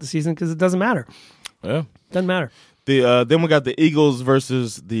finish out the season because it doesn't matter. Yeah, doesn't matter. Then we got the Eagles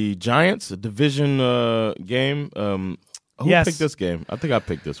versus the Giants, a division game. Who picked this game? I think I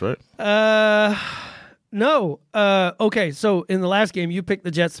picked this, right? No. Okay, so in the last game, you picked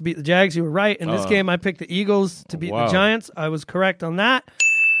the Jets to beat the Jags. You were right. In this game, I picked the Eagles to beat the Giants. I was correct on that.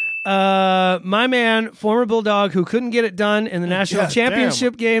 My man, former Bulldog, who couldn't get it done in the national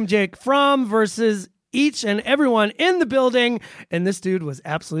championship game, Jake Fromm versus each and everyone in the building. And this dude was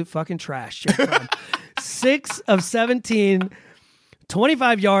absolute fucking trash, Jake Fromm. 6 of 17,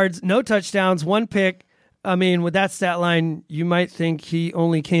 25 yards, no touchdowns, 1 pick. I mean, with that stat line, you might think he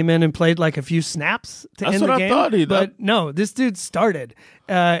only came in and played like a few snaps to end the game. That's what I thought he did. But no, this dude started.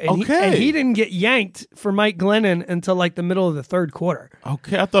 And he didn't get yanked for Mike Glennon until like the middle of the third quarter.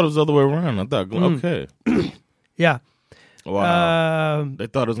 Okay, I thought it was the other way around. I thought, okay. Yeah. Wow. They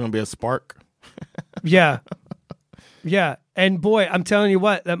thought it was going to be a spark. Yeah. Yeah. And boy, I'm telling you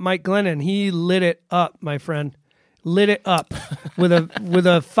what, that Mike Glennon, he lit it up, my friend. Lit it up with a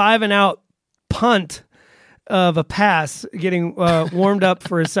 5-and-out punt of a pass, getting warmed up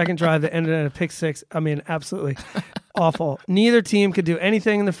for his second drive that ended in a pick 6. I mean, absolutely awful. Neither team could do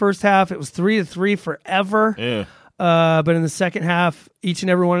anything in the first half. It was 3-3 forever. Yeah. But in the second half, each and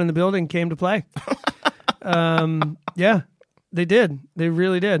every one in the building came to play. Yeah, they did. They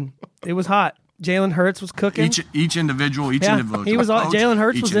really did. It was hot. Jalen Hurts was cooking. Each individual. He was. Jalen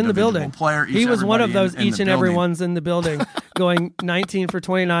Hurts was in the building. Player, he was one of those each and every one's in the building, going 19 for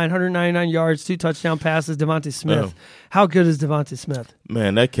 29, 199 yards, 2 touchdown passes. Devontae Smith. How good is Devontae Smith?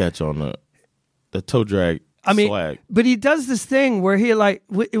 Man, that catch on the toe drag. Swag. But he does this thing where he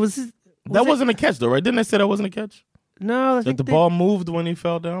it was. That wasn't a catch though, right? Didn't they say that wasn't a catch? No, I think the ball moved when he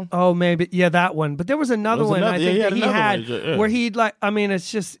fell down. Oh, maybe that one. But there was another one. I think that he had where he'd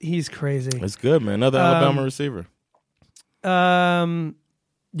it's just he's crazy. It's good, man. Another Alabama receiver. Yeah.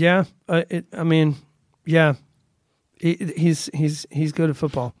 He's good at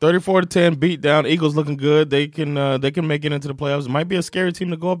football. 34-10 beat down. Eagles looking good. They can make it into the playoffs. It might be a scary team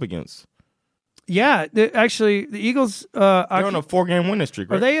to go up against. Yeah, actually, the Eagles... they're on a 4-game winning streak,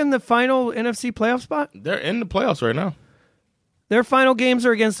 right? Are they in the final NFC playoff spot? They're in the playoffs right now. Their final games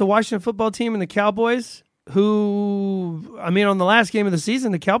are against the Washington football team and the Cowboys, who... I mean, on the last game of the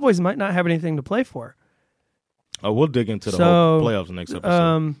season, the Cowboys might not have anything to play for. Oh, we'll dig into the whole playoffs next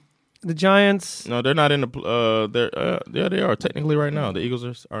episode. The Giants. No, they're not in the. They are technically right now. The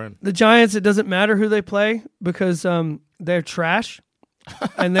Eagles are in. The Giants. It doesn't matter who they play because they're trash,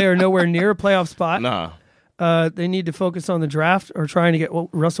 and they are nowhere near a playoff spot. Nah. They need to focus on the draft or trying to get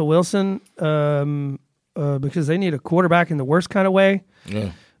Russell Wilson because they need a quarterback in the worst kind of way.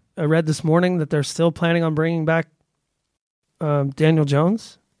 Yeah. I read this morning that they're still planning on bringing back Daniel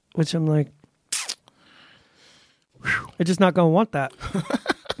Jones, which I'm like, they're just not going to want that.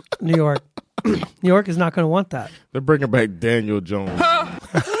 New York. New York is not going to want that. They're bringing back Daniel Jones.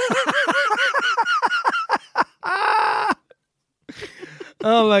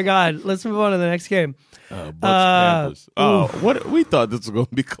 Oh, my God. Let's move on to the next game. Bucks Panthers. What we thought this was going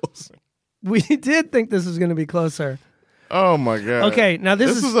to be closer. We did think this was going to be closer. Oh, my God. Okay, now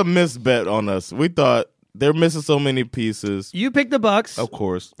this is a missed bet on us. We thought they're missing so many pieces. You picked the Bucks. Of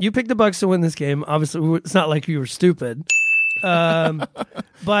course. You picked the Bucks to win this game. Obviously, it's not like you were stupid.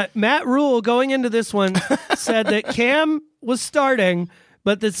 But Matt Rule going into this one said that Cam was starting,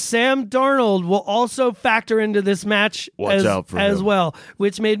 but that Sam Darnold will also factor into this match as well,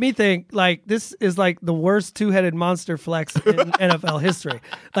 which made me think like this is like the worst two-headed monster flex in NFL history.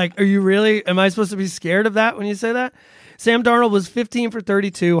 Like, are you really? Am I supposed to be scared of that when you say that? Sam Darnold was 15 for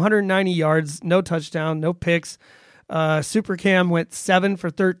 32, 190 yards, no touchdown, no picks. Super Cam went 7 for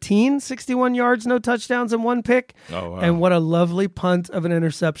 13, 61 yards, no touchdowns, and 1 pick. Oh, wow. And what a lovely punt of an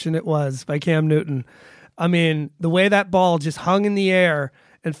interception it was by Cam Newton. I mean, the way that ball just hung in the air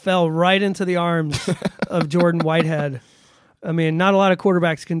and fell right into the arms of Jordan Whitehead. I mean, not a lot of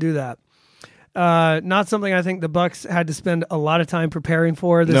quarterbacks can do that. Not something I think the Bucs had to spend a lot of time preparing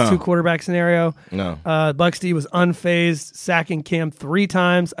for, this two-quarterback scenario. No. Bucs D was unfazed, sacking Cam 3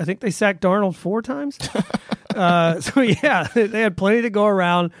 times. I think they sacked Darnold 4 times. So, yeah, they had plenty to go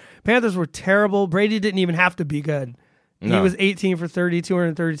around. Panthers were terrible. Brady didn't even have to be good. No. He was 18 for 30,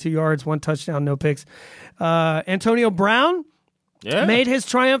 232 yards, 1 touchdown, no picks. Antonio Brown made his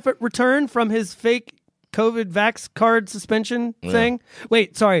triumphant return from his fake COVID vax card suspension thing.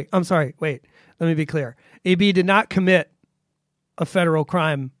 I'm sorry. Wait, let me be clear. AB did not commit a federal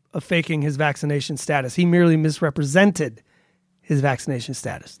crime of faking his vaccination status. He merely misrepresented his vaccination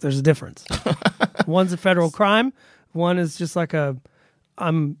status. There's a difference. One's a federal crime. One is just like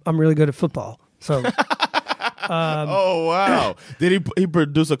I'm really good at football. So. Oh wow! Did he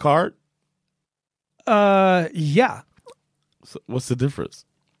produce a card? Yeah. So what's the difference?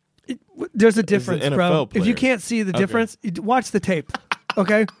 There's a difference, bro. Player. If you can't see the difference, watch the tape.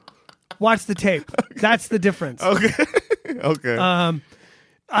 Okay, watch the tape. That's the difference. Okay. Okay.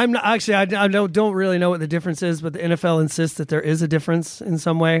 I'm not actually. I don't really know what the difference is, but the NFL insists that there is a difference in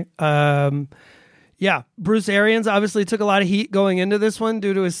some way. Yeah, Bruce Arians obviously took a lot of heat going into this one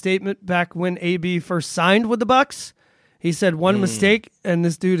due to his statement back when AB first signed with the Bucs. He said one mistake and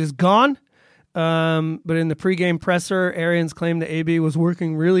this dude is gone. But in the pregame presser, Arians claimed that AB was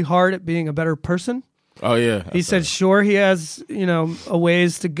working really hard at being a better person. Oh yeah, he said, sure, he has a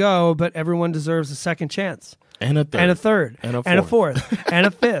ways to go, but everyone deserves a second chance, and a third, and a fourth, and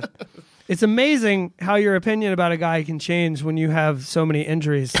a fifth. It's amazing how your opinion about a guy can change when you have so many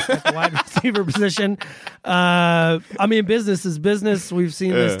injuries at the wide receiver position. I mean, business is business. We've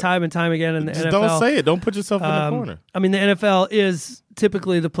seen this time and time again in the NFL. Don't say it. Don't put yourself in the corner. I mean, the NFL is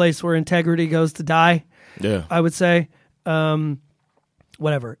typically the place where integrity goes to die. Yeah, I would say.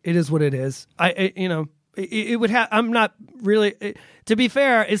 Whatever. It is what it is. It would have. I'm not really. To be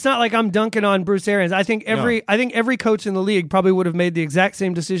fair, it's not like I'm dunking on Bruce Arians. I think every coach in the league probably would have made the exact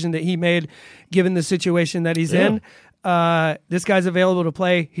same decision that he made, given the situation that he's in. This guy's available to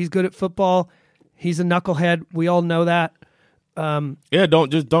play. He's good at football. He's a knucklehead. We all know that. Don't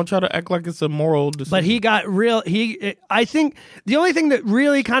try to act like it's a moral decision. But he got real. I think the only thing that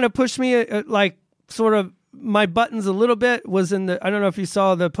really kind of pushed me, sort of my buttons a little bit, was in the. I don't know if you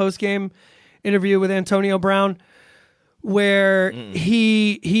saw the post game interview with Antonio Brown, where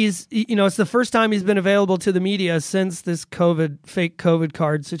he's it's the first time he's been available to the media since this fake COVID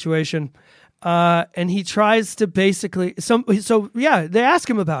card situation, and he tries to basically they ask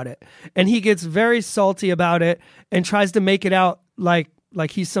him about it, and he gets very salty about it and tries to make it out like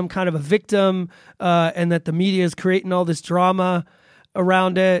he's some kind of a victim, and that the media is creating all this drama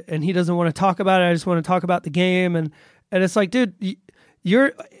around it, and he doesn't want to talk about it. I just want to talk about the game, and it's like, dude,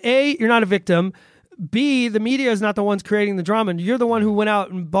 you're not a victim. B, the media is not the ones creating the drama. You're the one who went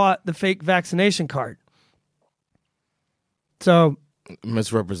out and bought the fake vaccination card. So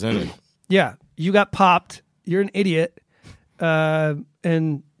misrepresented. Yeah, you got popped. You're an idiot,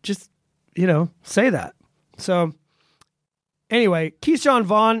 and just say that. So anyway, Keyshawn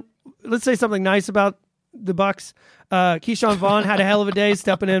Vaughn. Let's say something nice about the Bucs. Keyshawn Vaughn had a hell of a day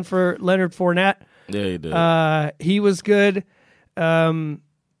stepping in for Leonard Fournette. Yeah, he did. He was good. I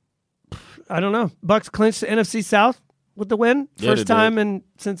don't know. Bucs clinched the NFC South with the win. First time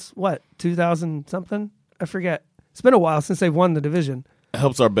since what, 2000 something? I forget. It's been a while since they've won the division. It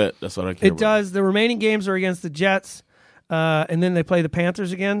helps our bet. That's what I care about. It does. The remaining games are against the Jets, and then they play the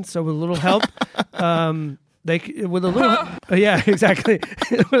Panthers again. So with a little help, yeah, exactly.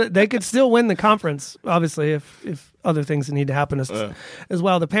 They could still win the conference, obviously, if other things need to happen as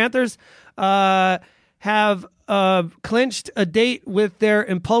well. The Panthers have clinched a date with their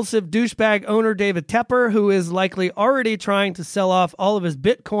impulsive douchebag owner, David Tepper, who is likely already trying to sell off all of his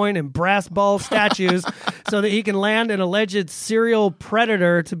Bitcoin and brass ball statues so that he can land an alleged serial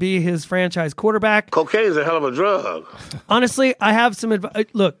predator to be his franchise quarterback. Cocaine's a hell of a drug. Honestly, I have some advice.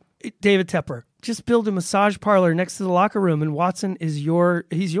 Look, David Tepper, just build a massage parlor next to the locker room, and Watson is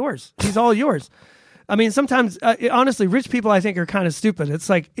he's yours. He's all yours. I mean, sometimes, honestly, rich people, I think, are kind of stupid. It's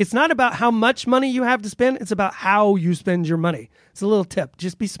like, it's not about how much money you have to spend. It's about how you spend your money. It's a little tip.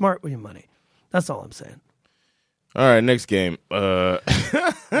 Just be smart with your money. That's all I'm saying. All right, next game. Oh,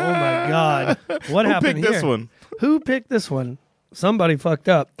 my God. What happened here? Who picked this one? Who picked this one? Somebody fucked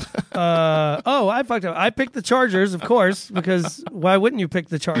up. I fucked up. I picked the Chargers, of course, because why wouldn't you pick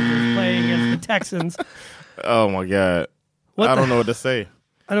the Chargers playing against the Texans? Oh, my God. I don't know what to say.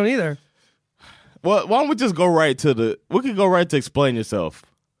 I don't either. Well, why don't we just go right to we could go right to explain yourself.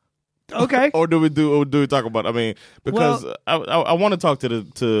 Okay. Or do we talk about? I mean, because I want to talk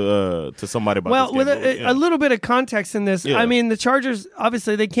to somebody about this game. With a little bit of context in this, I mean, the Chargers,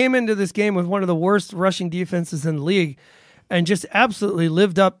 obviously, they came into this game with one of the worst rushing defenses in the league and just absolutely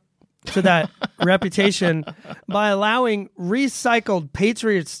lived up to that reputation by allowing recycled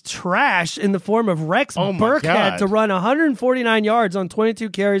Patriots trash in the form of Rex Burkhead to run 149 yards on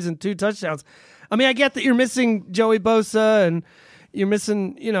 22 carries and 2 touchdowns. I mean, I get that you're missing Joey Bosa and you're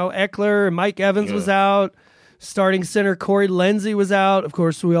missing, Eckler and Mike Evans was out. Starting center Corey Lindsey was out. Of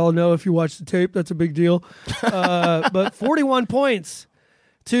course, we all know if you watch the tape, that's a big deal. But 41 points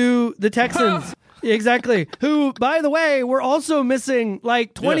to the Texans. Exactly. Who, by the way, were also missing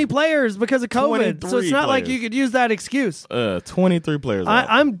like 20 players because of COVID. So it's not like you could use that excuse. 23 players.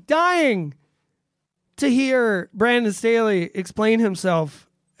 I'm dying to hear Brandon Staley explain himself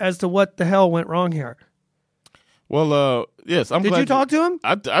as to what the hell went wrong here. Well, yes, I'm glad. Did you talk to him?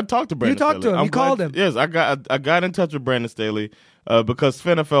 I talked to Brandon. You talked to him. You called him. Yes, I got in touch with Brandon Staley because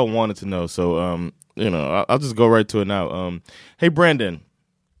NFL wanted to know. So, I'll just go right to it now. Hey, Brandon,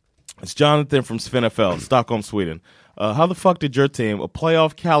 it's Jonathan from SvenFL, Stockholm, Sweden. How the fuck did your team, a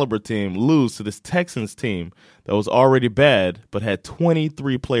playoff caliber team, lose to this Texans team that was already bad but had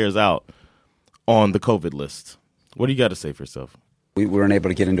 23 players out on the COVID list? What do you got to say for yourself? We weren't able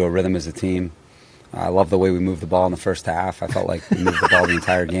to get into a rhythm as a team. I love the way we moved the ball in the first half. I felt like we moved the ball the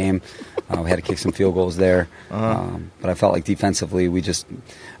entire game. We had to kick some field goals there. But I felt like defensively we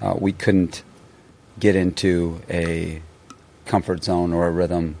couldn't get into a comfort zone or a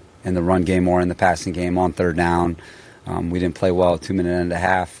rhythm in the run game or in the passing game on third down. We didn't play well 2 minute and a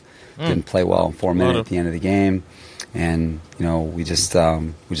half. Didn't play well in 4 minutes at the end of the game. And, we just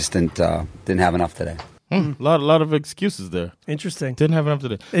didn't have enough today. A lot of excuses there. Interesting. Didn't have enough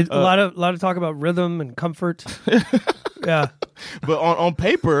today. A lot of talk about rhythm and comfort. Yeah. But on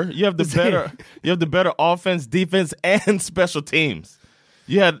paper, you have the better offense, defense, and special teams.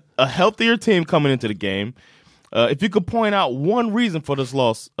 You had a healthier team coming into the game. If you could point out one reason for this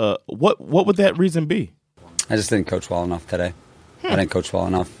loss, what would that reason be? I just didn't coach well enough today. I didn't coach well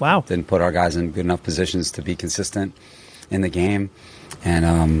enough. Wow. Didn't put our guys in good enough positions to be consistent in the game,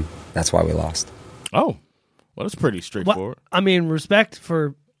 and that's why we lost. Oh, well, that's pretty straightforward. I mean, respect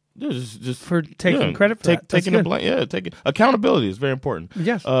for just for taking credit for that. Taking the blame. Yeah, taking accountability is very important.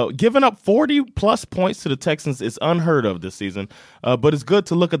 Yes. Giving up 40-plus points to the Texans is unheard of this season, but it's good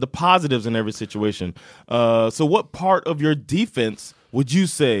to look at the positives in every situation. So what part of your defense would you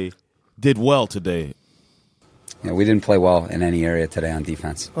say did well today? Yeah, we didn't play well in any area today on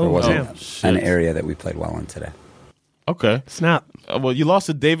defense. There wasn't an area that we played well in today. Okay. Snap. Well, you lost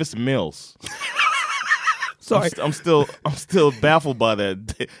to Davis Mills. Sorry. I'm still baffled by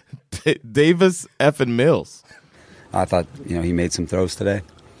that. Davis effing Mills. I thought he made some throws today.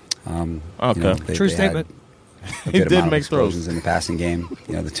 Okay. True statement. He did make throws in the passing game.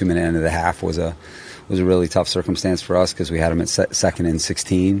 The 2 minute end of the half was a really tough circumstance for us because we had him at second and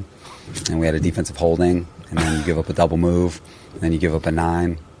 16, and we had a defensive holding, and then you give up a double move, and then you give up a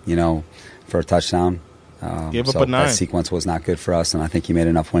 9, for a touchdown. Gave up a 9. That sequence was not good for us, and I think he made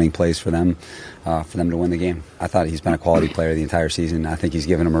enough winning plays for them to win the game. I thought he's been a quality player the entire season. I think he's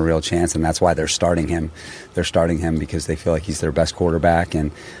given them a real chance, and that's why they're starting him. They're starting him because they feel like he's their best quarterback,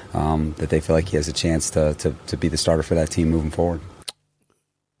 and that they feel like he has a chance to be the starter for that team moving forward.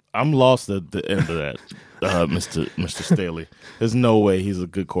 I'm lost at the end of that, Mr. Staley. There's no way he's a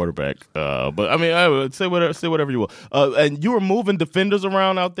good quarterback. But I mean, I would say whatever you will. And you were moving defenders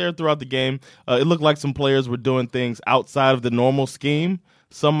around out there throughout the game. It looked like some players were doing things outside of the normal scheme.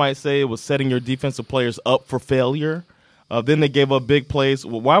 Some might say it was setting your defensive players up for failure. Then they gave up big plays.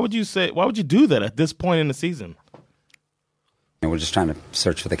 Why would you do that at this point in the season? And we're just trying to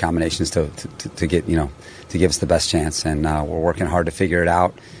search for the combinations to get to give us the best chance, and we're working hard to figure it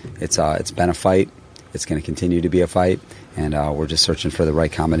out. It's been a fight. It's going to continue to be a fight, and we're just searching for the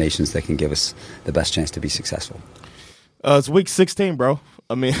right combinations that can give us the best chance to be successful. It's week 16, bro.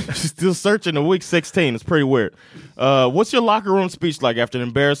 I mean, still searching in week 16. It's pretty weird. What's your locker room speech like after an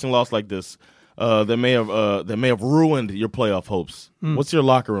embarrassing loss like this? That may have ruined your playoff hopes. What's your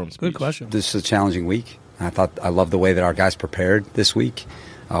locker room speech? Good question. This is a challenging week. I love the way that our guys prepared this week.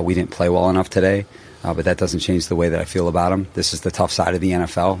 We didn't play well enough today, but that doesn't change the way that I feel about them. This is the tough side of the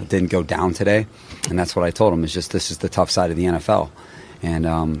NFL. It didn't go down today, and that's what I told them. Is just this is the tough side of the NFL, and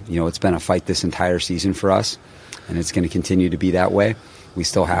it's been a fight this entire season for us, and it's going to continue to be that way. We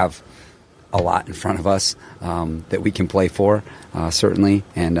still have a lot in front of us that we can play for, certainly,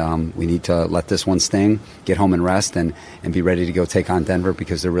 and we need to let this one sting, get home and rest, and be ready to go take on Denver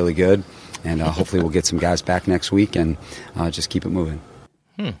because they're really good. And hopefully we'll get some guys back next week and just keep it moving.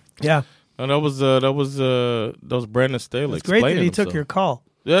 Yeah. Oh, that was Brandon Staley. It's great that he took your call.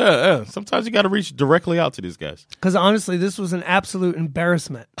 Yeah. Sometimes you got to reach directly out to these guys. Because honestly, this was an absolute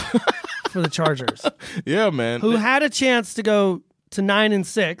embarrassment for the Chargers. Yeah, man. Who had a chance to go to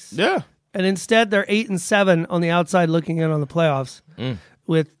 9-6. Yeah. And instead, they're 8-7 on the outside looking in on the playoffs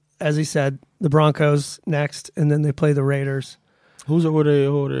with, as he said, the Broncos next, and then they play the Raiders. Who are they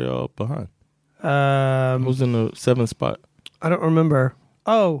behind? Who's in the 7th spot? I don't remember.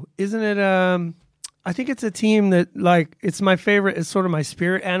 Oh, isn't it? I think it's a team that, like, it's my favorite. It's sort of my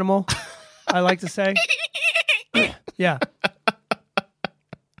spirit animal, I like to say. Yeah.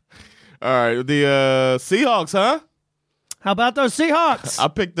 All right. The Seahawks, huh? How about those Seahawks? I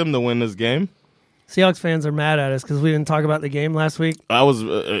picked them to win this game. Seahawks fans are mad at us because we didn't talk about the game last week. I was...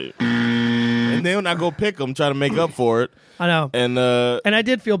 and then when I go pick them, try to make up for it. I know. And I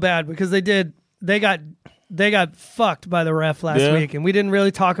did feel bad because they got fucked by the ref last week, and we didn't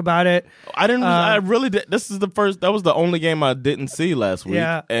really talk about it. I didn't. I really did. This is the first. That was the only game I didn't see last week.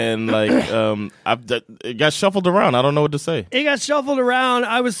 Yeah. And it got shuffled around. I don't know what to say. It got shuffled around.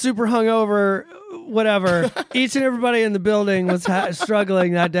 I was super hungover. Whatever. Each and everybody in the building was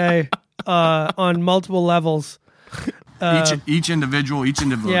struggling that day on multiple levels. Each individual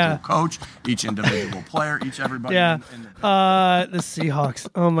coach, each individual player, everybody. Yeah. The Seahawks.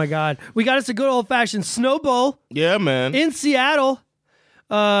 Oh my God. We got us a good old fashioned Snow Bowl. Yeah, man. In Seattle.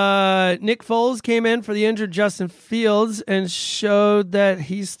 Nick Foles came in for the injured Justin Fields and showed that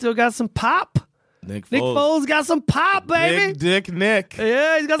he's still got some pop. Nick Foles got some pop, baby. Big Dick Nick.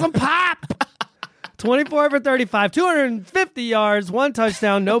 Yeah, he's got some pop. 24 for 35, 250 yards, 1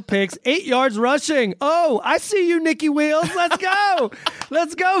 touchdown, no picks, 8 yards rushing. Oh, I see you, Nicky Wheels. Let's go.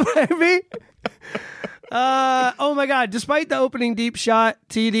 Let's go, baby. Oh, my God. Despite the opening deep shot,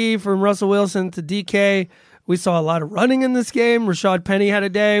 TD from Russell Wilson to DK, we saw a lot of running in this game. Rashad Penny had a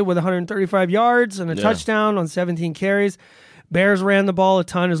day with 135 yards and a touchdown on 17 carries. Bears ran the ball a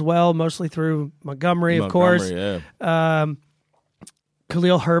ton as well, mostly through Montgomery, of course. Yeah.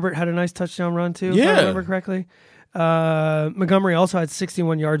 Khalil Herbert had a nice touchdown run, too, if I remember correctly. Montgomery also had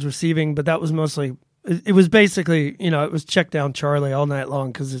 61 yards receiving, but that was mostly... It was basically, it was check down Charlie all night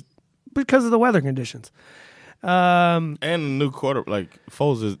long because of the weather conditions. And a new quarter,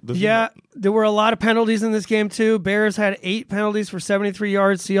 Foles is... There were a lot of penalties in this game, too. Bears had 8 penalties for 73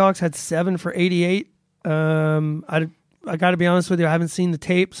 yards. Seahawks had 7 for 88. I got to be honest with you, I haven't seen the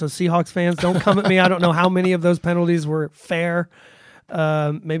tape, so Seahawks fans, don't come at me. I don't know how many of those penalties were fair.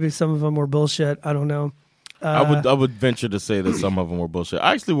 Maybe some of them were bullshit. I don't know. I would venture to say that some of them were bullshit.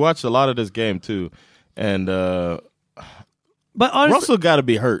 I actually watched a lot of this game too, and but honestly, Russell got to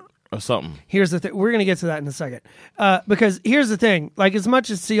be hurt or something. Here's the thing: we're gonna get to that in a second, because here's the thing: as much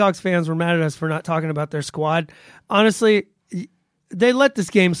as Seahawks fans were mad at us for not talking about their squad, honestly, they let this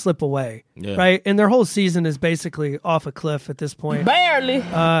game slip away, right? And their whole season is basically off a cliff at this point. Barely.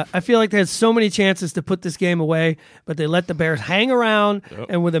 I feel like they had so many chances to put this game away, but they let the Bears hang around,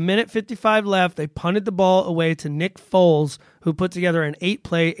 and with 1:55 left, they punted the ball away to Nick Foles, who put together an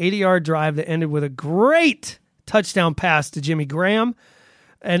 8-play, 80-yard drive that ended with a great touchdown pass to Jimmy Graham.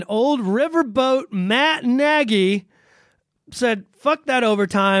 And old riverboat Matt Nagy said, fuck that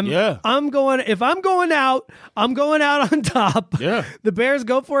overtime. Yeah. If I'm going out on top. Yeah. The Bears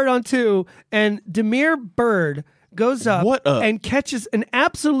go for it on 2, and Damiere Byrd goes up and catches an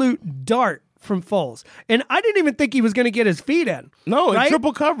absolute dart from Foles. And I didn't even think he was going to get his feet in. No, right?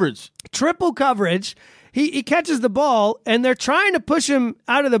 Triple coverage. Triple coverage. He catches the ball, and they're trying to push him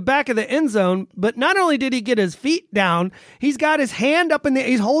out of the back of the end zone. But not only did he get his feet down, he's got his hand up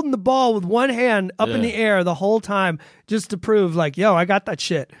he's holding the ball with one hand up in the air the whole time, just to prove, like, yo, I got that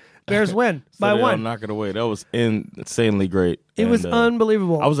shit. Bears win by 1. Knock it away. That was insanely great. It was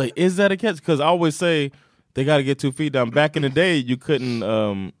unbelievable. I was like, is that a catch? Because I always say they got to get 2 feet down. Back in the day, you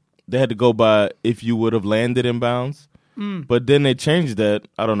couldn't. They had to go by if you would have landed in bounds. But then they changed that,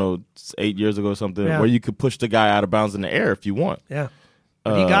 I don't know, 8 years ago or something, where you could push the guy out of bounds in the air if you want. Yeah.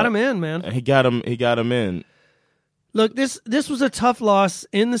 But he got him in, man. He got him in. Look, this was a tough loss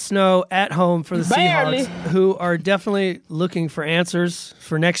in the snow at home for the Seahawks, who are definitely looking for answers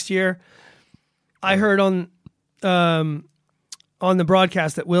for next year. I heard on the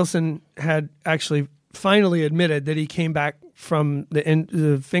broadcast that Wilson had actually finally admitted that he came back from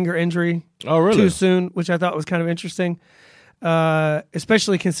the finger injury too soon, which I thought was kind of interesting,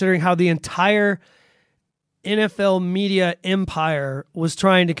 especially considering how the entire NFL media empire was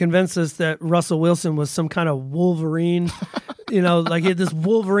trying to convince us that Russell Wilson was some kind of Wolverine, like he had this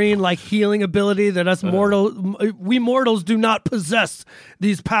Wolverine-like healing ability that we mortals do not possess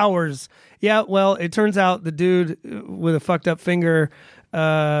these powers. Yeah, well, it turns out the dude with a fucked up finger,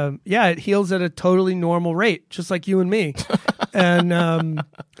 it heals at a totally normal rate, just like you and me. And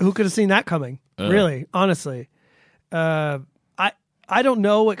who could have seen that coming? Really, honestly. I don't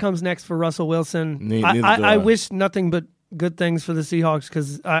know what comes next for Russell Wilson. I wish nothing but good things for the Seahawks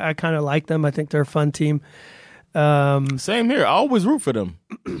because I kind of like them. I think they're a fun team. Same here. I always root for them.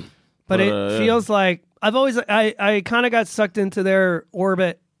 But it feels like I kind of got sucked into their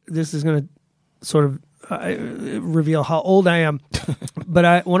orbit. This is going to sort of reveal how old I am.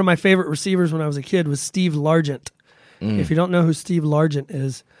 But one of my favorite receivers when I was a kid was Steve Largent. If you don't know who Steve Largent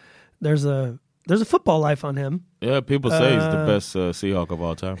is, there's a Football Life on him. Yeah, people say he's the best Seahawk of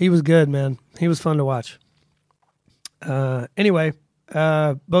all time. He was good, man. He was fun to watch. Anyway,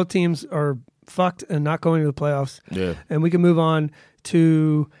 both teams are fucked and not going to the playoffs. Yeah. And we can move on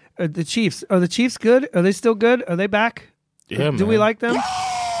to the Chiefs. Are the Chiefs good? Are they still good? Are they back? Yeah, man. Do we like them?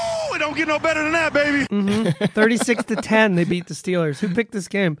 It don't get no better than that, baby. 36-10, they beat the Steelers. Who picked this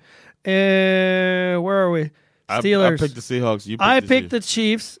game? Where are we? Steelers. I picked the Seahawks. I picked the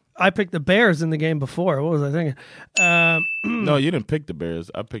Chiefs. I picked the Bears in the game before. What was I thinking? No, you didn't pick the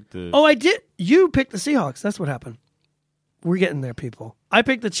Bears. I picked the... Oh, I did? You picked the Seahawks. That's what happened. We're getting there, people. I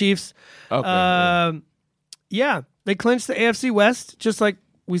picked the Chiefs. Okay. Yeah, they clinched the AFC West, just like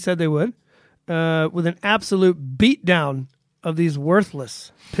we said they would, with an absolute beatdown of these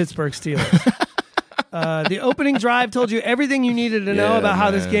worthless Pittsburgh Steelers. The opening drive told you everything you needed to know about how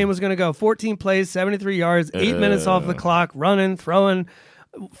this game was going to go. 14 plays, 73 yards, 8 minutes off the clock, running, throwing,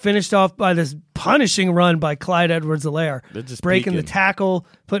 finished off by this punishing run by Clyde Edwards-Helaire. Breaking the tackle,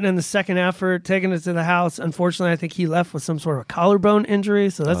 putting in the second effort, taking it to the house. Unfortunately, I think he left with some sort of collarbone injury,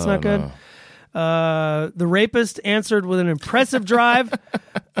 so that's not good. No. The rapist answered with an impressive drive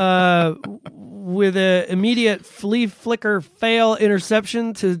with an immediate flea flicker fail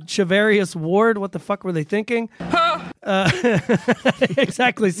interception to Charvarius Ward. What the fuck were they thinking?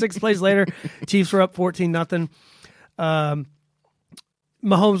 Exactly. 6 plays later, Chiefs were up 14-0.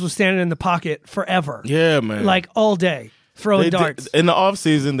 Mahomes was standing in the pocket forever. Yeah, man. Like all day, throwing darts. In the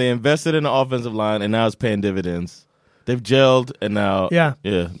offseason, they invested in the offensive line, and now it's paying dividends. They've gelled, and now...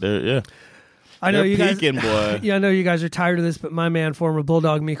 I know you guys, boy. Yeah, I know you guys are tired of this, but my man, former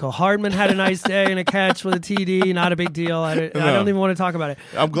Bulldog Mecole Hardman, had a nice day and a catch with a TD. Not a big deal. I don't even want to talk about it.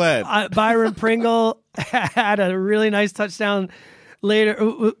 I'm glad. Byron Pringle had a really nice touchdown later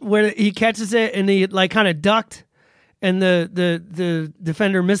where he catches it and he like kind of ducked, and the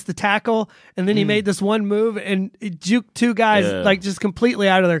defender missed the tackle, and then he made this one move and it juked two guys like just completely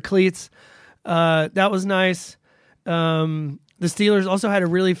out of their cleats. That was nice. The Steelers also had a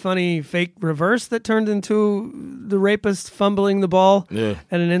really funny fake reverse that turned into the rapist fumbling the ball and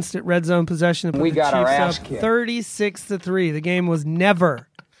an instant red zone possession. We got our ass kicked. 36-3. The game was never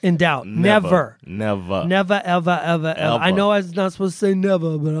in doubt. Never. Never, ever. I know I was not supposed to say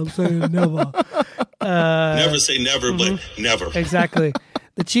never, but I'm saying never. Never say never, but never. Exactly.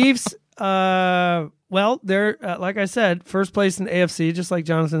 The Chiefs, well, they're, like I said, first place in the AFC, just like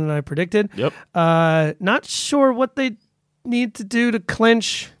Jonathan and I predicted. Yep. Not sure what they need to do to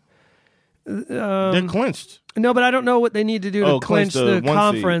clinch. They're clinched. No, but I don't know what they need to do to clinch the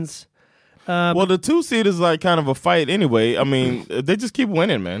conference. Well, the 2 seed is like kind of a fight anyway. I mean, they just keep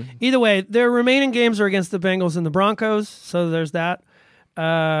winning, man. Either way, their remaining games are against the Bengals and the Broncos, so there's that.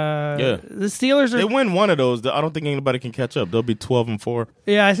 The Steelers are. They win one of those. I don't think anybody can catch up. They'll be 12-4.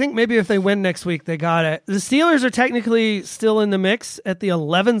 Yeah, I think maybe if they win next week, they got it. The Steelers are technically still in the mix at the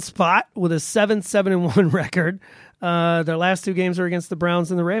 11th spot with a 7-1 record. Their last 2 games are against the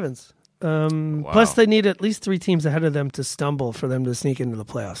Browns and the Ravens. Wow. Plus, they need at least 3 teams ahead of them to stumble for them to sneak into the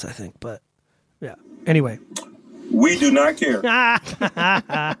playoffs, I think. But yeah. Anyway. We do not care.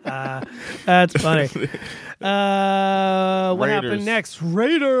 That's funny. What happened next?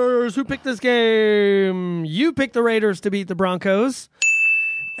 Raiders. Who picked this game? You picked the Raiders to beat the Broncos.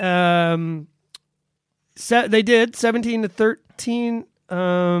 They did 17-13.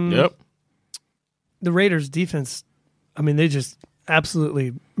 Yep. The Raiders defense, I mean, they just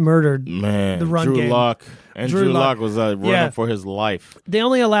absolutely murdered the run game. Drew Lock was running for his life. They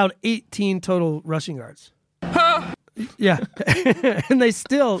only allowed 18 total rushing yards. Yeah. And they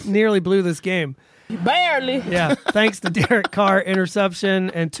still nearly blew this game. Barely. Yeah. Thanks to Derek Carr interception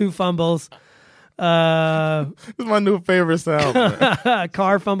and 2 fumbles. This is my new favorite sound.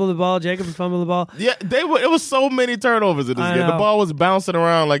 Carr fumbled the ball. Jacobs fumbled the ball. Yeah, it was so many turnovers in this game. The ball was bouncing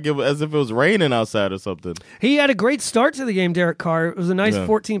around like as if it was raining outside or something. He had a great start to the game, Derek Carr. It was a nice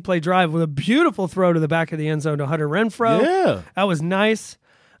 14-play drive with a beautiful throw to the back of the end zone to Hunter Renfrow. Yeah. That was nice.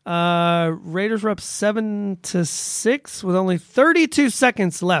 Raiders were up 7-6 with only 32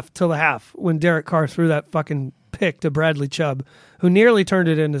 seconds left till the half when Derek Carr threw that fucking pick to Bradley Chubb, who nearly turned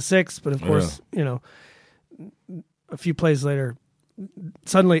it into 6, but of course, a few plays later,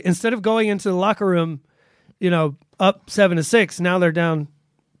 suddenly, instead of going into the locker room, up 7-6, now they're down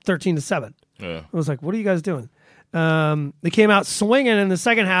 13-7. Yeah. I was like, what are you guys doing? They came out swinging in the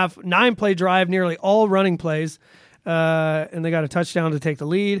second half, 9-play drive, nearly all running plays, and they got a touchdown to take the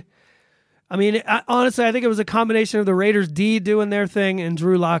lead. I mean, honestly, I think it was a combination of the Raiders' D doing their thing and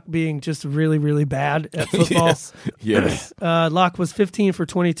Drew Lock being just really, really bad at football. Yes. Lock was 15 for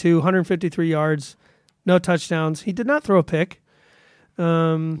 22, 153 yards, no touchdowns. He did not throw a pick.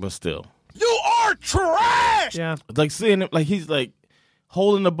 But still. You are trash! Yeah. Like seeing him, like he's like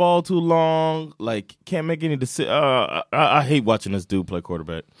holding the ball too long, like can't make any decisions. I hate watching this dude play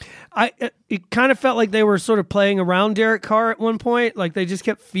quarterback. It kind of felt like they were sort of playing around Derek Carr at one point. Like they just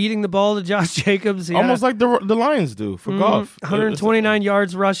kept feeding the ball to Josh Jacobs. Almost like the Lions do for golf. 129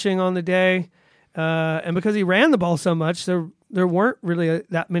 yards rushing on the day. And because he ran the ball so much, there weren't really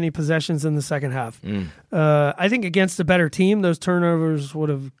that many possessions in the second half. I think against a better team, those turnovers would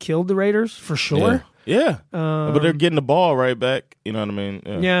have killed the Raiders for sure. Yeah. But they're getting the ball right back. You know what I mean?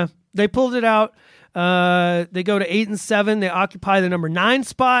 Yeah. They pulled it out. They go to 8-7. They occupy the number 9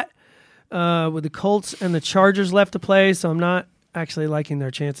 spot with the Colts and the Chargers left to play. So I'm not actually liking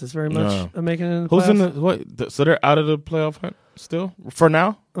their chances very much of making it in the playoffs. Who's in the so they're out of the playoff hunt still for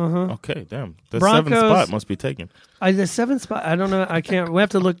now? Uh-huh. Okay, damn. The Broncos, 7th spot must be taken. The 7th spot, I don't know. I can't. We have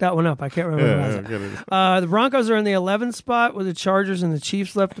to look that one up. I can't remember. The Broncos are in the 11th spot with the Chargers and the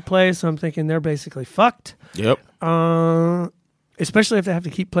Chiefs left to play. So I'm thinking they're basically fucked. Yep. Especially if they have to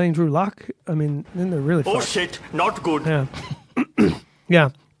keep playing Drew Lock. I mean, then they're really fucked. Bullshit, not good. Yeah.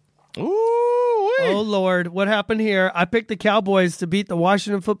 Yeah. Ooh, wait. Oh, Lord. What happened here? I picked the Cowboys to beat the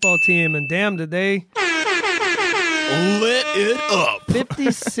Washington football team, and damn, did they... Lit it up.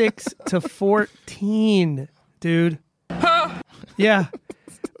 56-14, dude. Yeah.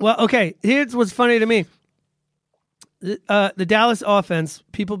 Well, okay. Here's what's funny to me. The Dallas offense,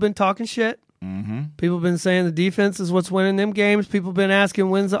 people been talking shit. Mm-hmm. People been saying the defense is what's winning them games. People been asking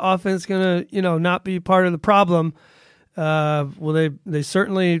when's the offense going to, not be part of the problem. Well, they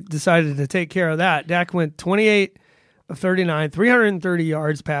certainly decided to take care of that. Dak went 28 of 39, 330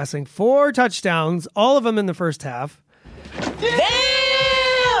 yards passing, 4 touchdowns, all of them in the first half.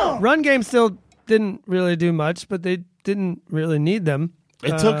 Damn! Run game still didn't really do much, but they didn't really need them.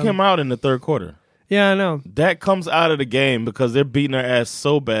 It took him out in the third quarter. Yeah, I know. Dak comes out of the game because they're beating their ass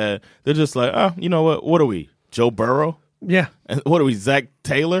so bad. They're just like, you know what? What are we? Joe Burrow? Yeah. And what are we? Zach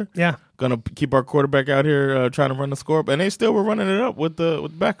Taylor? Yeah. Gonna keep our quarterback out here trying to run the score, and they still were running it up with the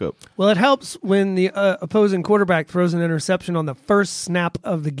backup. Well, it helps when the opposing quarterback throws an interception on the first snap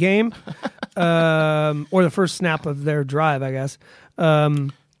of the game, or the first snap of their drive, I guess.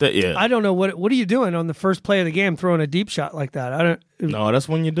 I don't know what are you doing on the first play of the game, throwing a deep shot like that. I don't. No, that's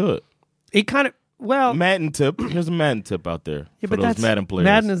when you do it. It kind of Madden tip. Here's a Madden tip out there for those Madden players.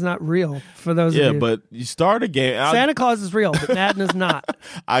 Madden is not real for those. of you. But you start a game. Santa Claus is real, but Madden is not.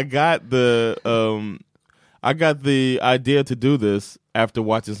 I got the idea to do this after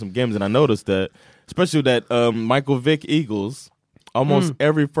watching some games, and I noticed that, especially that Michael Vick Eagles, almost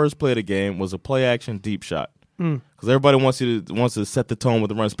every first play of the game was a play action deep shot. Because everybody wants to set the tone with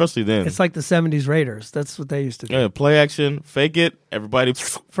the run, especially then. It's like the 70s Raiders. That's what they used to do. Yeah, play action, fake it, everybody.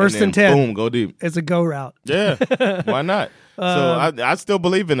 First and 10. Boom, go deep. It's a go route. Yeah, why not? So I still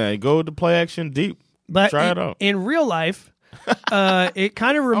believe in that. Go to play action deep. But try it out. In real life, it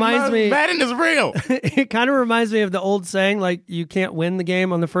kind of reminds me. Madden is real. It kind of reminds me of the old saying, like, you can't win the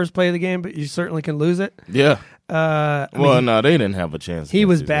game on the first play of the game, but you certainly can lose it. Yeah. No, they didn't have a chance. He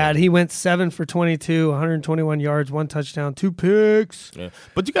was bad. He went 7 for 22, 121 yards, 1 touchdown, 2 picks. Yeah.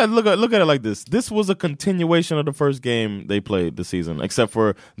 But you got to look at it like this. This was a continuation of the first game they played this season, except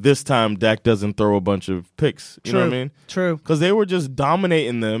for this time Dak doesn't throw a bunch of picks. You know what I mean? True. Because they were just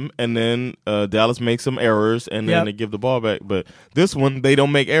dominating them, and then Dallas makes some errors, and then they give the ball back. But this one, they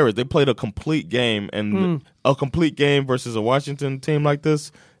don't make errors. They played a complete game, and a complete game versus a Washington team like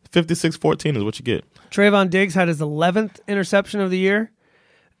this, 56-14 is what you get. Trayvon Diggs had his 11th interception of the year.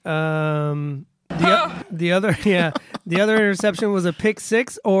 The other interception was a pick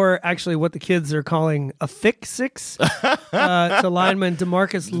six, or actually what the kids are calling a thick six, to lineman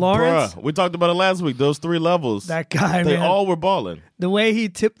DeMarcus Lawrence. Bruh, we talked about it last week. Those 3 levels. That guy, they man. all were balling. The way he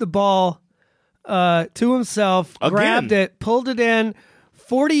tipped the ball to himself, grabbed it, pulled it in,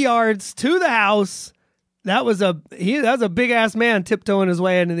 40 yards to the house. That was a big ass man tiptoeing his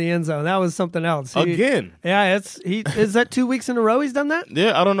way into the end zone. That was something else. Again. Yeah, is that 2 weeks in a row he's done that?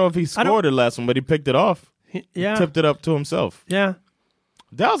 Yeah, I don't know if he scored it last one, but he picked it off. Yeah. Tipped it up to himself. Yeah.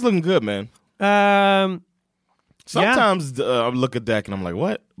 That was looking good, man. Sometimes I look at Dak and I'm like,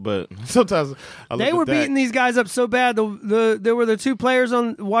 what? But sometimes I look they were at Dak. beating these guys up so bad. There were the 2 players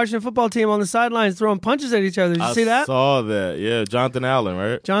on the Washington football team on the sidelines throwing punches at each other. Did you see that? I saw that. Yeah, Jonathan Allen,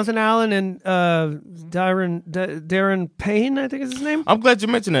 right? Jonathan Allen and Darren Payne, I think is his name. I'm glad you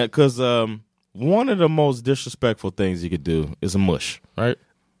mentioned that because one of the most disrespectful things you could do is a mush, right?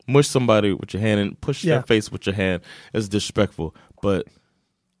 Mush somebody with your hand and push their face with your hand is disrespectful. But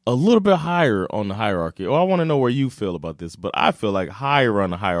a little bit higher on the hierarchy. I want to know where you feel about this, but I feel like higher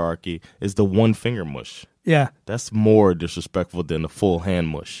on the hierarchy is the 1-finger mush. Yeah. That's more disrespectful than the full hand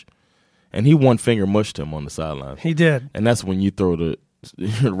mush. And he 1-finger mushed him on the sideline. He did. And that's when you throw the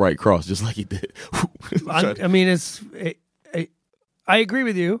right cross, just like he did. I mean, I agree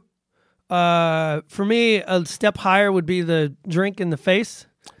with you. For me, a step higher would be the drink in the face.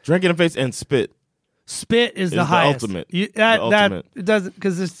 Drink in the face and spit. Spit is the highest. Ultimate. That doesn't,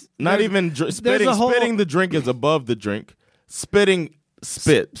 because it's not even spitting. Spitting the drink is above the drink. Spitting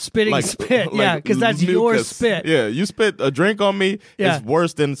spit. Yeah, because that's your spit. Yeah, you spit a drink on me. Yeah. It's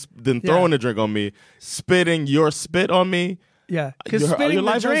worse than throwing a drink on me. Spitting your spit on me. Yeah, because spitting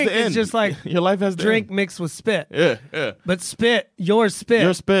the drink is just like your life has drink mixed with spit. Yeah. But your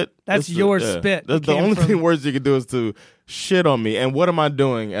spit. That's your spit. That's the only thing worse you can do is to shit on me. And what am I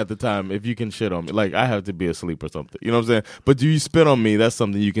doing at the time if you can shit on me? Like, I have to be asleep or something. You know what I'm saying? But do you spit on me? That's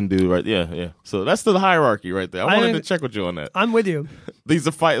something you can do, right? Yeah. So that's the hierarchy right there. I wanted to check with you on that. I'm with you. These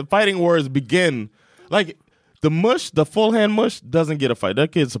are fighting words begin like. The mush, the full hand mush, doesn't get a fight.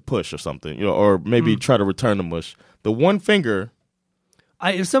 That gets a push or something, or maybe try to return the mush. The 1 finger.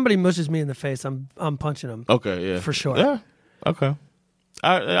 If somebody mushes me in the face, I'm punching them. Okay, yeah, for sure. Yeah, okay.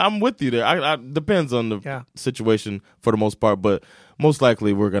 I'm with you there. I depends on the situation for the most part, but most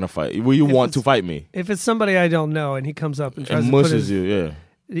likely we're gonna fight. You want to fight me? If it's somebody I don't know and he comes up and tries to mushes you,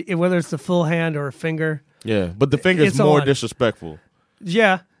 whether it's the full hand or a finger. Yeah, but the finger is more disrespectful.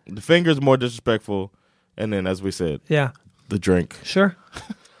 Yeah, the finger is more disrespectful. And then, as we said, the drink. Sure.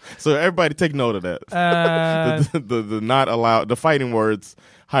 So everybody take note of that. The not allowed, the fighting words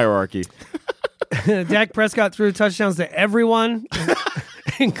hierarchy. Dak Prescott threw touchdowns to everyone,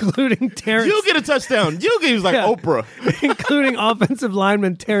 including Terrence. You get a touchdown. He was like Oprah. Including offensive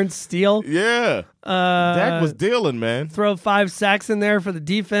lineman Terrence Steele. Yeah. Dak was dealing, man. Throw 5 sacks in there for the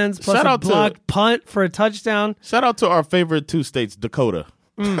defense, plus a blocked punt for a touchdown. Shout out to our favorite 2 states, Dakota.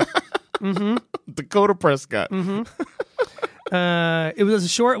 Mm-hmm. Dakota Prescott. Mm-hmm. It was a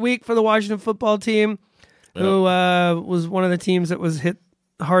short week for the Washington football team, who was one of the teams that was hit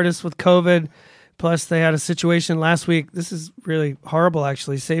hardest with COVID. Plus, they had a situation last week. This is really horrible,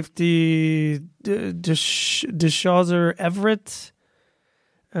 actually. Safety Deshazer Everett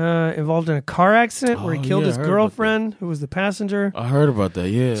involved in a car accident where he killed his girlfriend, who was the passenger. I heard about that.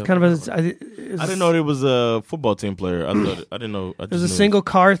 Yeah, it's kind of I didn't know it was a football team player. I didn't know. It was a single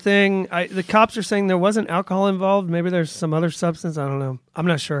car thing. The cops are saying there wasn't alcohol involved. Maybe there's some other substance. I don't know. I'm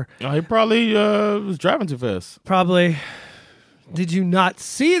not sure. He probably was driving too fast. Probably. Did you not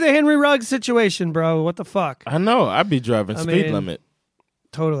see the Henry Ruggs situation, bro? What the fuck? I know. I'd be driving speed limit.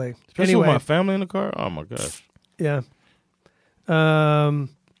 Totally. Especially with my family in the car. Oh my gosh. Yeah.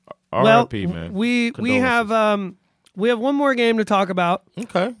 R.I.P. man. We have one more game to talk about.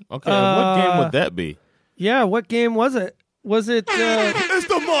 Okay. What game would that be? Yeah, what game was it? Was it? It's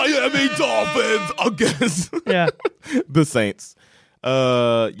the Miami Dolphins against the Saints.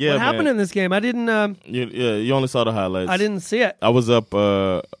 What happened in this game? I didn't. You only saw the highlights. I didn't see it. I was up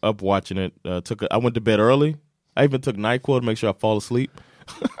watching it. I went to bed early. I even took NyQuil to make sure I fall asleep.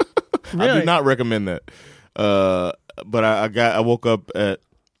 Really? I do not recommend that. But I woke up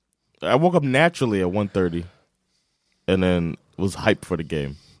naturally at 1:30, and then was hyped for the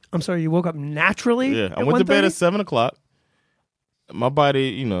game. I'm sorry, you woke up naturally? Yeah, I went to bed at 7:00. My body,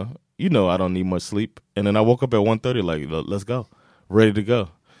 you know, I don't need much sleep, and then I woke up at 1:30, like, let's go, ready to go.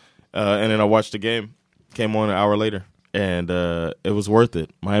 And then I watched the game. Came on an hour later, and it was worth it.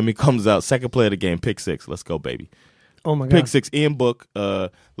 Miami comes out, second play of the game, pick six. Let's go, baby. Oh my God. Pick six. Ian Book.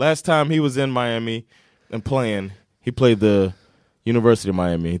 Last time he was in Miami and playing, he played the University of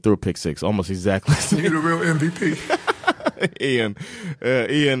Miami. He threw a pick six, almost exactly. You're the real MVP. Ian.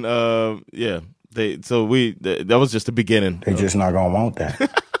 Yeah. That was just the beginning. They just not gonna want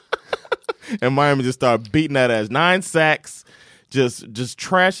that. And Miami just started beating that ass. 9 sacks, just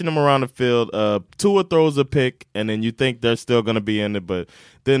trashing them around the field. Tua throws a pick, and then you think they're still gonna be in it, but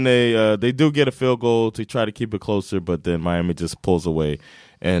then they do get a field goal to try to keep it closer, but then Miami just pulls away.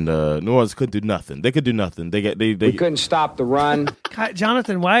 And New Orleans could do nothing. They could do nothing. We couldn't stop the run.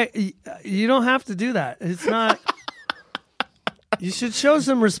 Jonathan, why you don't have to do that? It's not. You should show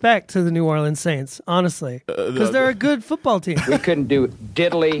some respect to the New Orleans Saints, honestly, because they're a good football team. We couldn't do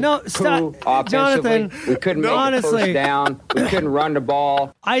diddly poo offensively. Jonathan, we couldn't make a first down. We couldn't run the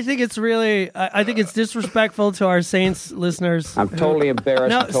ball. I think it's disrespectful to our Saints listeners. I'm totally embarrassed.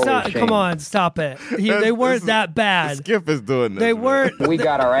 No, totally stop! ashamed. Come on, stop it. They weren't that bad. Skip is doing this. They weren't. We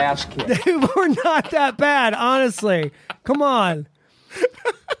got our ass kicked. They were not that bad, honestly. Come on.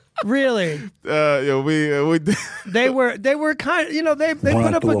 Really? We they were kind of, they put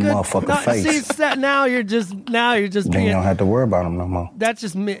up a good motherfucker face. See, now you're just then being, you don't have to worry about them no more. That's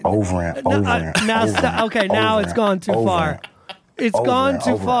just me. Over and over and now over stop. Okay, now it's gone too far. It's gone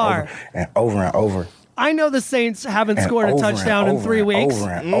too far. And over. I know the Saints haven't scored a touchdown in 3 weeks.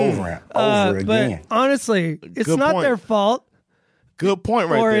 Over and over again. But honestly, it's not their fault. Good point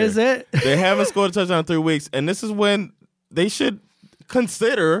right there. Or is it? They haven't scored a touchdown in 3 weeks, and this is when they should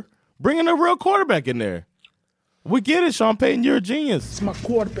consider bringing a real quarterback in there. We get it, Sean Payton. You're a genius. It's my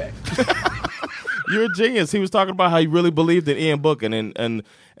quarterback. You're a genius. He was talking about how he really believed in Ian Book, and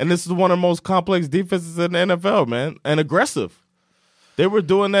this is one of the most complex defenses in the NFL, man, and aggressive. They were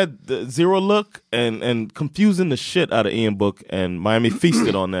doing that zero look and confusing the shit out of Ian Book, and Miami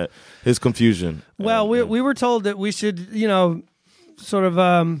feasted on that, his confusion. Well, we were told that we should, sort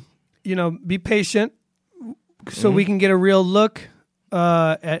of, be patient so we can get a real look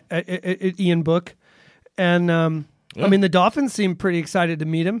at Ian Book. And, I mean, the Dolphins seem pretty excited to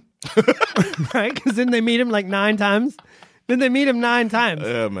meet him, right? Because didn't they meet him like 9 times? Didn't they meet him 9 times?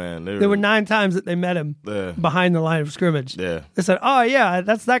 Yeah, man. There were 9 times that they met him behind the line of scrimmage. Yeah. They said, oh, yeah,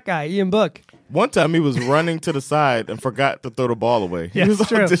 that's that guy, Ian Book. One time he was running to the side and forgot to throw the ball away. He Yeah, was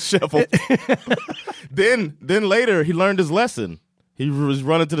true. all disheveled. Then later he learned his lesson. He was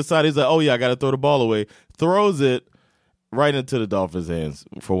running to the side. He's like, oh, yeah, I got to throw the ball away. Throws it right into the Dolphins' hands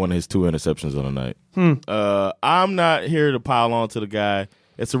for one of his 2 interceptions on the night. I'm not here to pile on to the guy.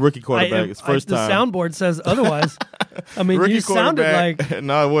 It's a rookie quarterback. It's first time. The soundboard says otherwise. I mean, rookie you sounded like...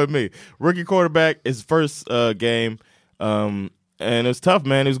 No, it wasn't me. Rookie quarterback, his first game. And it was tough,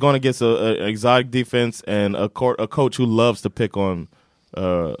 man. He was going against an exotic defense and a coach who loves to pick on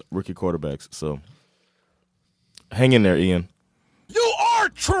rookie quarterbacks. So hang in there, Ian. You are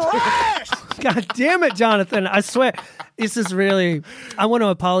trash! God damn it, Jonathan. I swear. This is really... I want to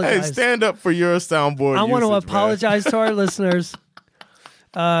apologize. Hey, stand up for your soundboard I want to usage, apologize to our listeners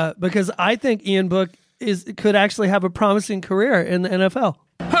because I think Ian Book could actually have a promising career in the NFL.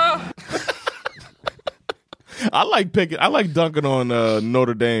 I like dunking on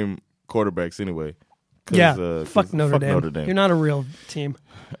Notre Dame quarterbacks anyway. Fuck Notre Dame. You're not a real team.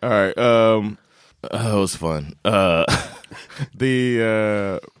 All right. It was fun. The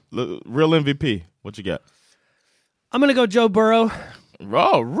real MVP. What you got? I'm going to go Joe Burrow.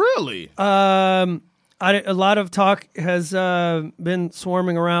 Oh, really? A lot of talk has been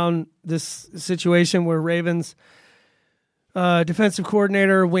swarming around this situation where Ravens defensive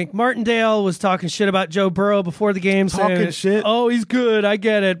coordinator Wink Martindale was talking shit about Joe Burrow before the game. Talking shit? Oh, he's good. I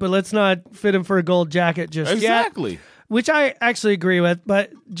get it. But let's not fit him for a gold jacket just yet. Exactly. Which I actually agree with.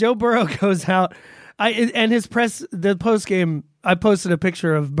 But Joe Burrow goes out. The post game, I posted a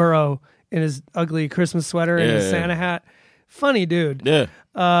picture of Burrow in his ugly Christmas sweater and his Santa hat. Funny dude. Yeah.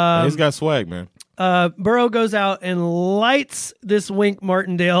 He's got swag, man. Burrow goes out and lights this Wink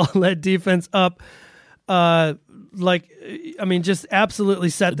Martindale-led defense up. Just absolutely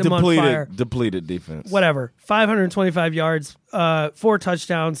set them on fire. Depleted defense. Whatever. 525 yards, 4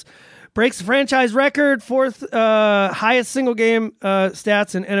 touchdowns. Breaks the franchise record, 4th highest single game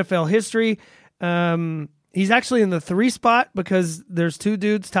stats in NFL history. He's actually in the 3 spot because there's 2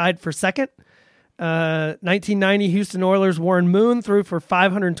 dudes tied for second. 1990 Houston Oilers Warren Moon threw for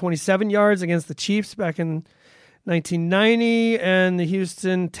 527 yards against the Chiefs back in 1990, and the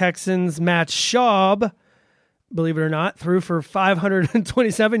Houston Texans Matt Schaub, believe it or not, threw for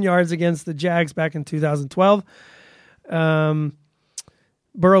 527 yards against the Jags back in 2012.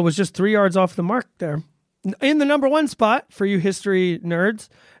 Burrow was just 3 yards off the mark there. In the number 1 spot for you history nerds,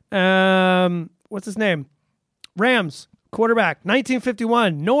 what's his name? Rams quarterback,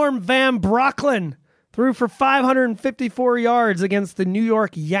 1951, Norm Van Brocklin threw for 554 yards against the New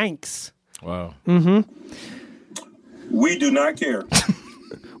York Yanks. Wow. Mm-hmm. We do not care.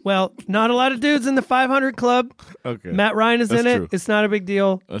 Well, not a lot of dudes in the 500 club. Okay. Matt Ryan is That's in true. it. It's not a big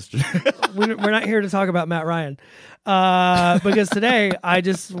deal. That's true. We're not here to talk about Matt Ryan. Because today I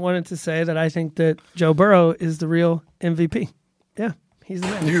just wanted to say that I think that Joe Burrow is the real MVP. Yeah, he's the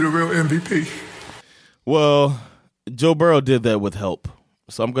man. You the real MVP. Well, Joe Burrow did that with help.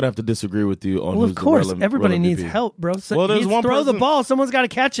 So I'm going to have to disagree with you on Well, who's of course. the real Everybody MVP. needs help, bro. So Well, there's one throw the person- ball. Someone's got to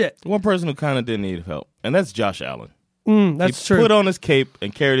catch it. One person who kind of didn't need help, and that's Josh Allen. That's He true. put on his cape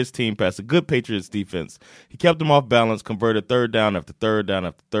and carried his team past a good Patriots defense. He kept them off balance, converted third down after third down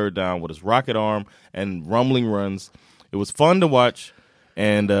after third down with his rocket arm and rumbling runs. It was fun to watch,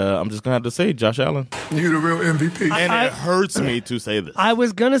 and I'm just going to have to say Josh Allen. You the real MVP. And it hurts me to say this. I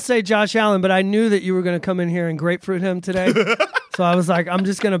was going to say Josh Allen, but I knew that you were going to come in here and grapefruit him today. So I was like, I'm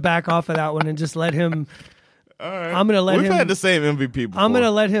just going to back off of that one and just let him. All right. I'm going to let We've him. had the same MVP before. I'm going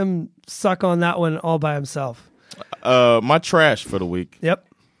to let him suck on that one all by himself. My trash for the week. Yep.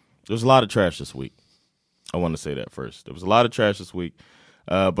 There's a lot of trash this week. I want to say that first. There was a lot of trash this week.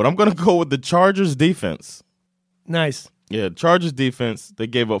 But I'm going to go with the Chargers defense. Nice. Yeah, Chargers defense. They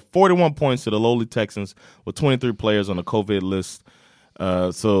gave up 41 points to the lowly Texans with 23 players on the COVID list.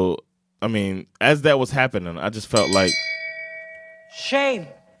 So, I mean, as that was happening, I just felt like Shame.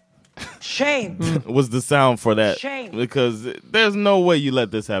 was the sound for that. Shame. Because there's no way you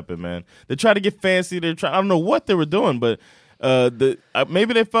let this happen, man. They try to get fancy. I don't know what they were doing, but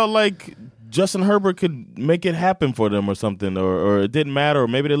maybe they felt like Justin Herbert could make it happen for them or something, or it didn't matter, or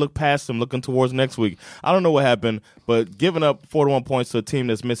maybe they looked past him looking towards next week. I don't know what happened, but giving up 41 points to a team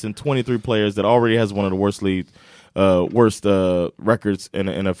that's missing 23 players that already has one of the worst records in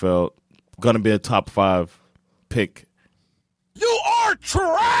the NFL, going to be a top 5 pick. You are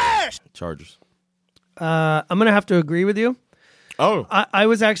trash. Chargers. I'm going to have to agree with you. Oh. I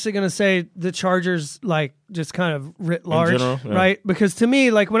was actually going to say the Chargers, like, just kind of writ large, general, yeah. right? Because to me,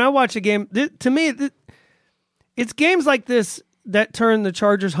 like, when I watch a game, it's games like this that turn the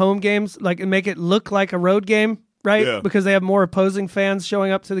Chargers home games, like, and make it look like a road game, right? Yeah. Because they have more opposing fans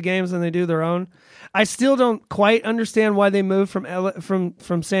showing up to the games than they do their own. I still don't quite understand why they moved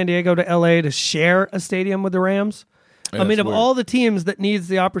from San Diego to LA to share a stadium with the Rams. Yeah, I mean, it's of weird. all the teams that needs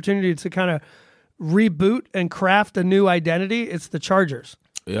the opportunity to kind of reboot and craft a new identity, it's the Chargers.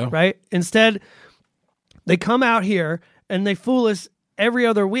 Yeah. Right? Instead, they come out here and they fool us every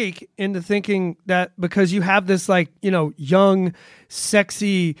other week into thinking that because you have this, like, you know, young,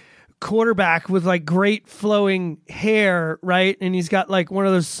 sexy quarterback with, like, great flowing hair, right? And he's got, like, one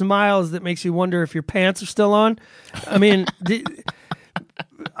of those smiles that makes you wonder if your pants are still on. I mean,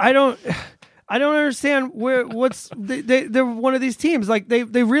 I don't understand they're one of these teams. Like, they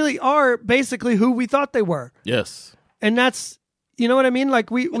really are basically who we thought they were. Yes. And that's, you know what I mean? Like,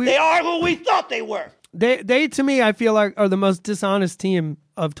 They are who we thought they were. They to me, I feel like, are the most dishonest team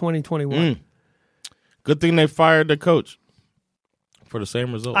of 2021. Good thing they fired the coach for the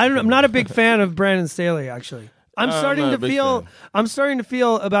same result. I'm not a big fan of Brandon Staley, actually. I'm starting to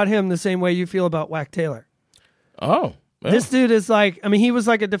feel about him the same way you feel about Wack Taylor. Oh. Yeah. This dude is like, I mean, he was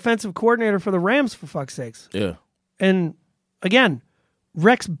like a defensive coordinator for the Rams, for fuck's sakes. Yeah. And again,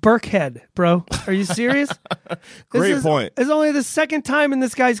 Rex Burkhead, bro. Are you serious? Great point. It's only the second time in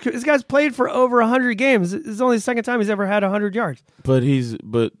this guy's played for over 100 games. It's only the second time he's ever had 100 yards. But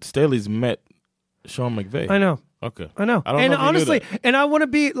Staley's met Sean McVay. I know. Okay. I know. I don't and know if honestly, and I want to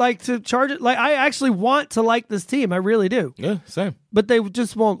be like to charge it. Like I actually want to like this team. I really do. Yeah, same. But they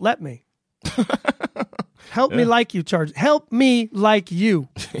just won't let me. Help me like you, Charge. Help me like you.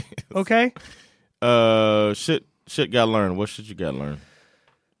 Okay? Shit got learned. What shit you got learned?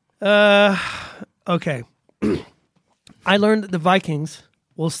 Okay. I learned that the Vikings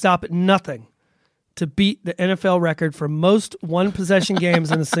will stop at nothing to beat the NFL record for most one-possession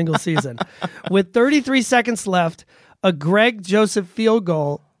games in a single season. With 33 seconds left, a Greg Joseph field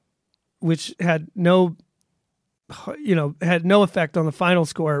goal, which had no effect on the final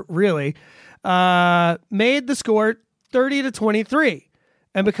score, really, made the score 30-23.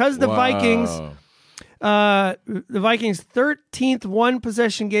 And because the Vikings' 13th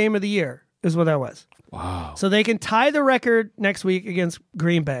one-possession game of the year is what that was. Wow. So they can tie the record next week against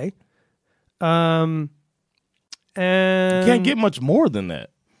Green Bay. And you can't get much more than that.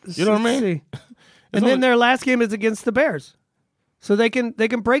 You know what I mean? And then their last game is against the Bears. So they can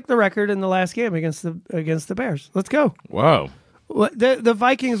break the record in the last game against the Bears. Let's go. Wow. The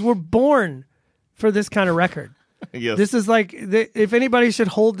Vikings were born for this kind of record. Yes. This is like, if anybody should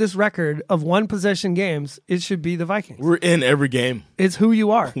hold this record of one possession games, it should be the Vikings. We're in every game. It's who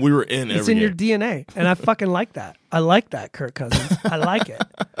you are. We were in every game. It's in your DNA. And I fucking like that. I like that, Kirk Cousins. I like it.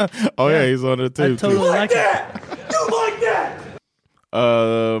 Yeah, he's on it too. I totally like that. You like that.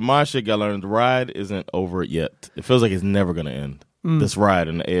 My shit got learned. The ride isn't over yet. It feels like it's never going to end. This ride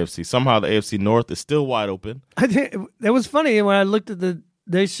in the AFC. Somehow the AFC North is still wide open. It was funny when I looked at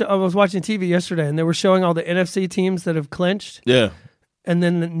I was watching TV yesterday, and they were showing all the NFC teams that have clinched. Yeah. And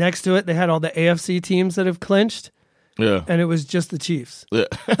then next to it, they had all the AFC teams that have clinched. Yeah. And it was just the Chiefs. Yeah.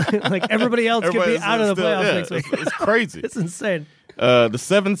 Like everybody else could be out of the playoffs next week. It's crazy. It's insane. The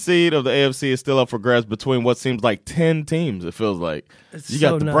 7th seed of the AFC is still up for grabs between what seems like 10 teams, it feels like. You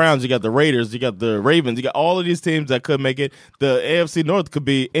got the Browns, you got the Raiders, you got the Ravens, you got all of these teams that could make it. The AFC North could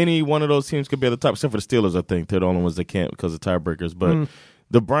be any one of those teams could be at the top, except for the Steelers, I think. They're the only ones that can't because of tiebreakers. But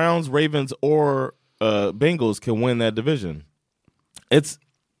the Browns, Ravens, or Bengals can win that division. It's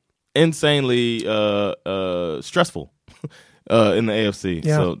insanely stressful. In the AFC.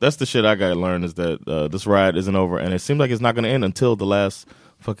 Yeah. So that's the shit I got to learn is that this ride isn't over. And it seems like it's not going to end until the last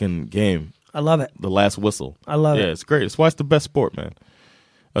fucking game. I love it. The last whistle. I love it. Yeah, it's great. It's why it's the best sport, man.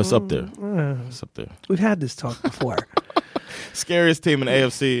 It's up there. It's up there. We've had this talk before. Scariest team in the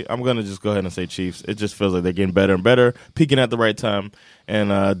AFC, I'm going to just go ahead and say Chiefs. It just feels like they're getting better and better, peaking at the right time.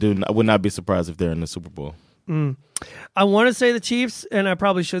 And I would not be surprised if they're in the Super Bowl. I want to say the Chiefs, and I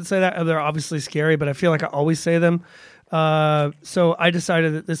probably should say that. They're obviously scary, but I feel like I always say them. So I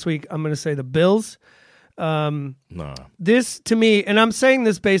decided that this week I'm going to say the Bills. This to me, and I'm saying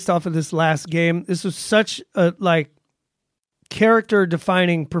this based off of this last game, this was such a character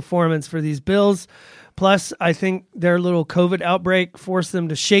defining performance for these Bills. Plus, I think their little COVID outbreak forced them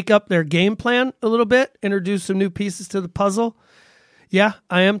to shake up their game plan a little bit, introduce some new pieces to the puzzle. Yeah,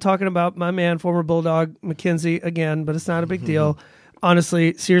 I am talking about my man, former Bulldog McKenzie again, but it's not a big deal.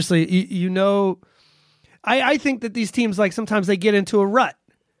 Honestly, seriously, I think that these teams, sometimes they get into a rut,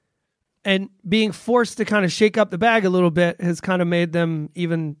 and being forced to kind of shake up the bag a little bit has kind of made them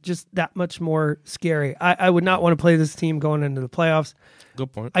even just that much more scary. I would not want to play this team going into the playoffs.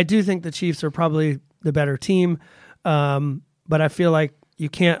 Good point. I do think the Chiefs are probably the better team, but I feel like you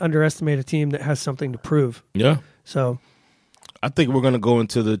can't underestimate a team that has something to prove. Yeah. So I think we're going to go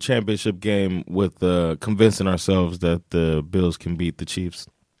into the championship game with convincing ourselves that the Bills can beat the Chiefs.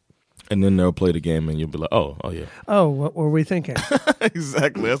 And then they'll play the game, and you'll be like, oh yeah. Oh, what were we thinking?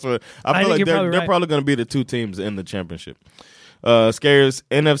 Exactly. That's what I feel like. They're probably going to be the two teams in the championship. Scariest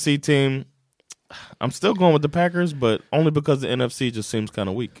NFC team. I'm still going with the Packers, but only because the NFC just seems kind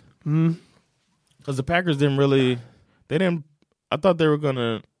of weak. Because the Packers didn't. I thought they were going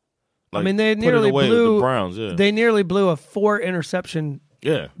to. they nearly blew the Browns. Yeah, they nearly blew a 4 interception.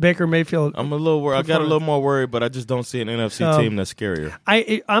 Yeah, Baker Mayfield. I'm a little worried. I got a little more worried, but I just don't see an NFC team that's scarier.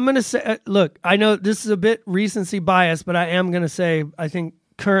 I'm going to say, look, I know this is a bit recency bias, but I am going to say I think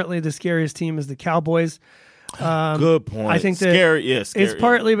currently the scariest team is the Cowboys. Good point. I think that scary. It's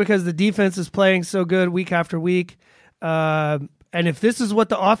partly because the defense is playing so good week after week. And if this is what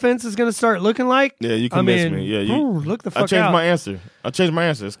the offense is going to start looking like, yeah, you convinced me. Yeah, look the fuck out. I changed my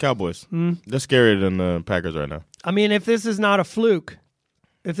answer. It's Cowboys. They're scarier than the Packers right now. I mean, if this is not a fluke,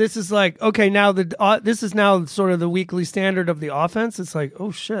 if this is okay, now this is now sort of the weekly standard of the offense. It's like,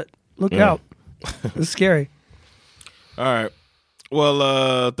 oh shit, look out, it's scary. All right,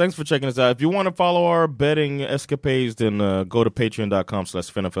 Well, thanks for checking us out. If you want to follow our betting escapades, then go to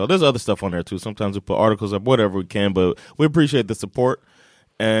patreon.com/FinFL. There's other stuff on there, too. Sometimes we put articles up, whatever we can, but we appreciate the support.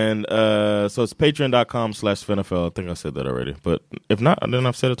 And so it's patreon.com/FinFL. I think I said that already. But if not, then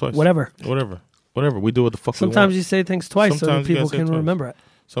I've said it twice. Whatever. We do what the fuck we want. Sometimes you say things twice so that people can remember it.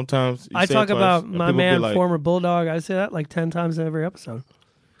 Sometimes I talk about my man, former Bulldog. I say that like 10 times in every episode.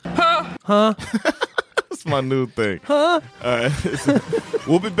 Huh? That's my new thing. Huh? All right.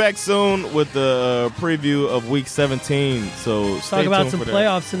 We'll be back soon with the preview of Week 17. So stay talk about tuned some for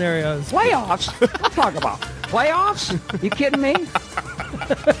playoff scenarios. Playoffs? What talk about? Playoffs? You kidding me?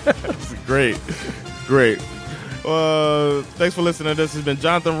 Great. Thanks for listening. This has been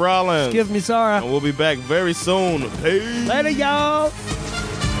Jonathan Rollins. Give me Sarah. And we'll be back very soon. Peace. Later, y'all.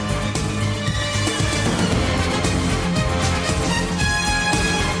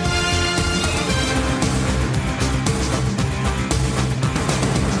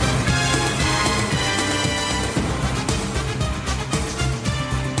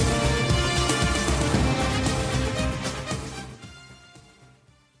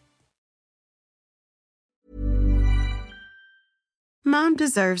 Mom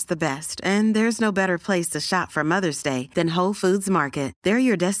deserves the best, and there's no better place to shop for Mother's Day than Whole Foods Market. They're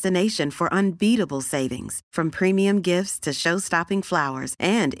your destination for unbeatable savings, from premium gifts to show-stopping flowers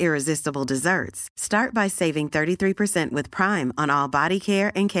and irresistible desserts. Start by saving 33% with Prime on all body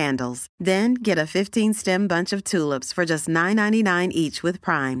care and candles. Then get a 15-stem bunch of tulips for just $9.99 each with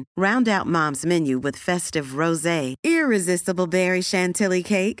Prime. Round out Mom's menu with festive rosé, irresistible berry chantilly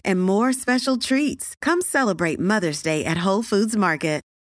cake, and more special treats. Come celebrate Mother's Day at Whole Foods Market.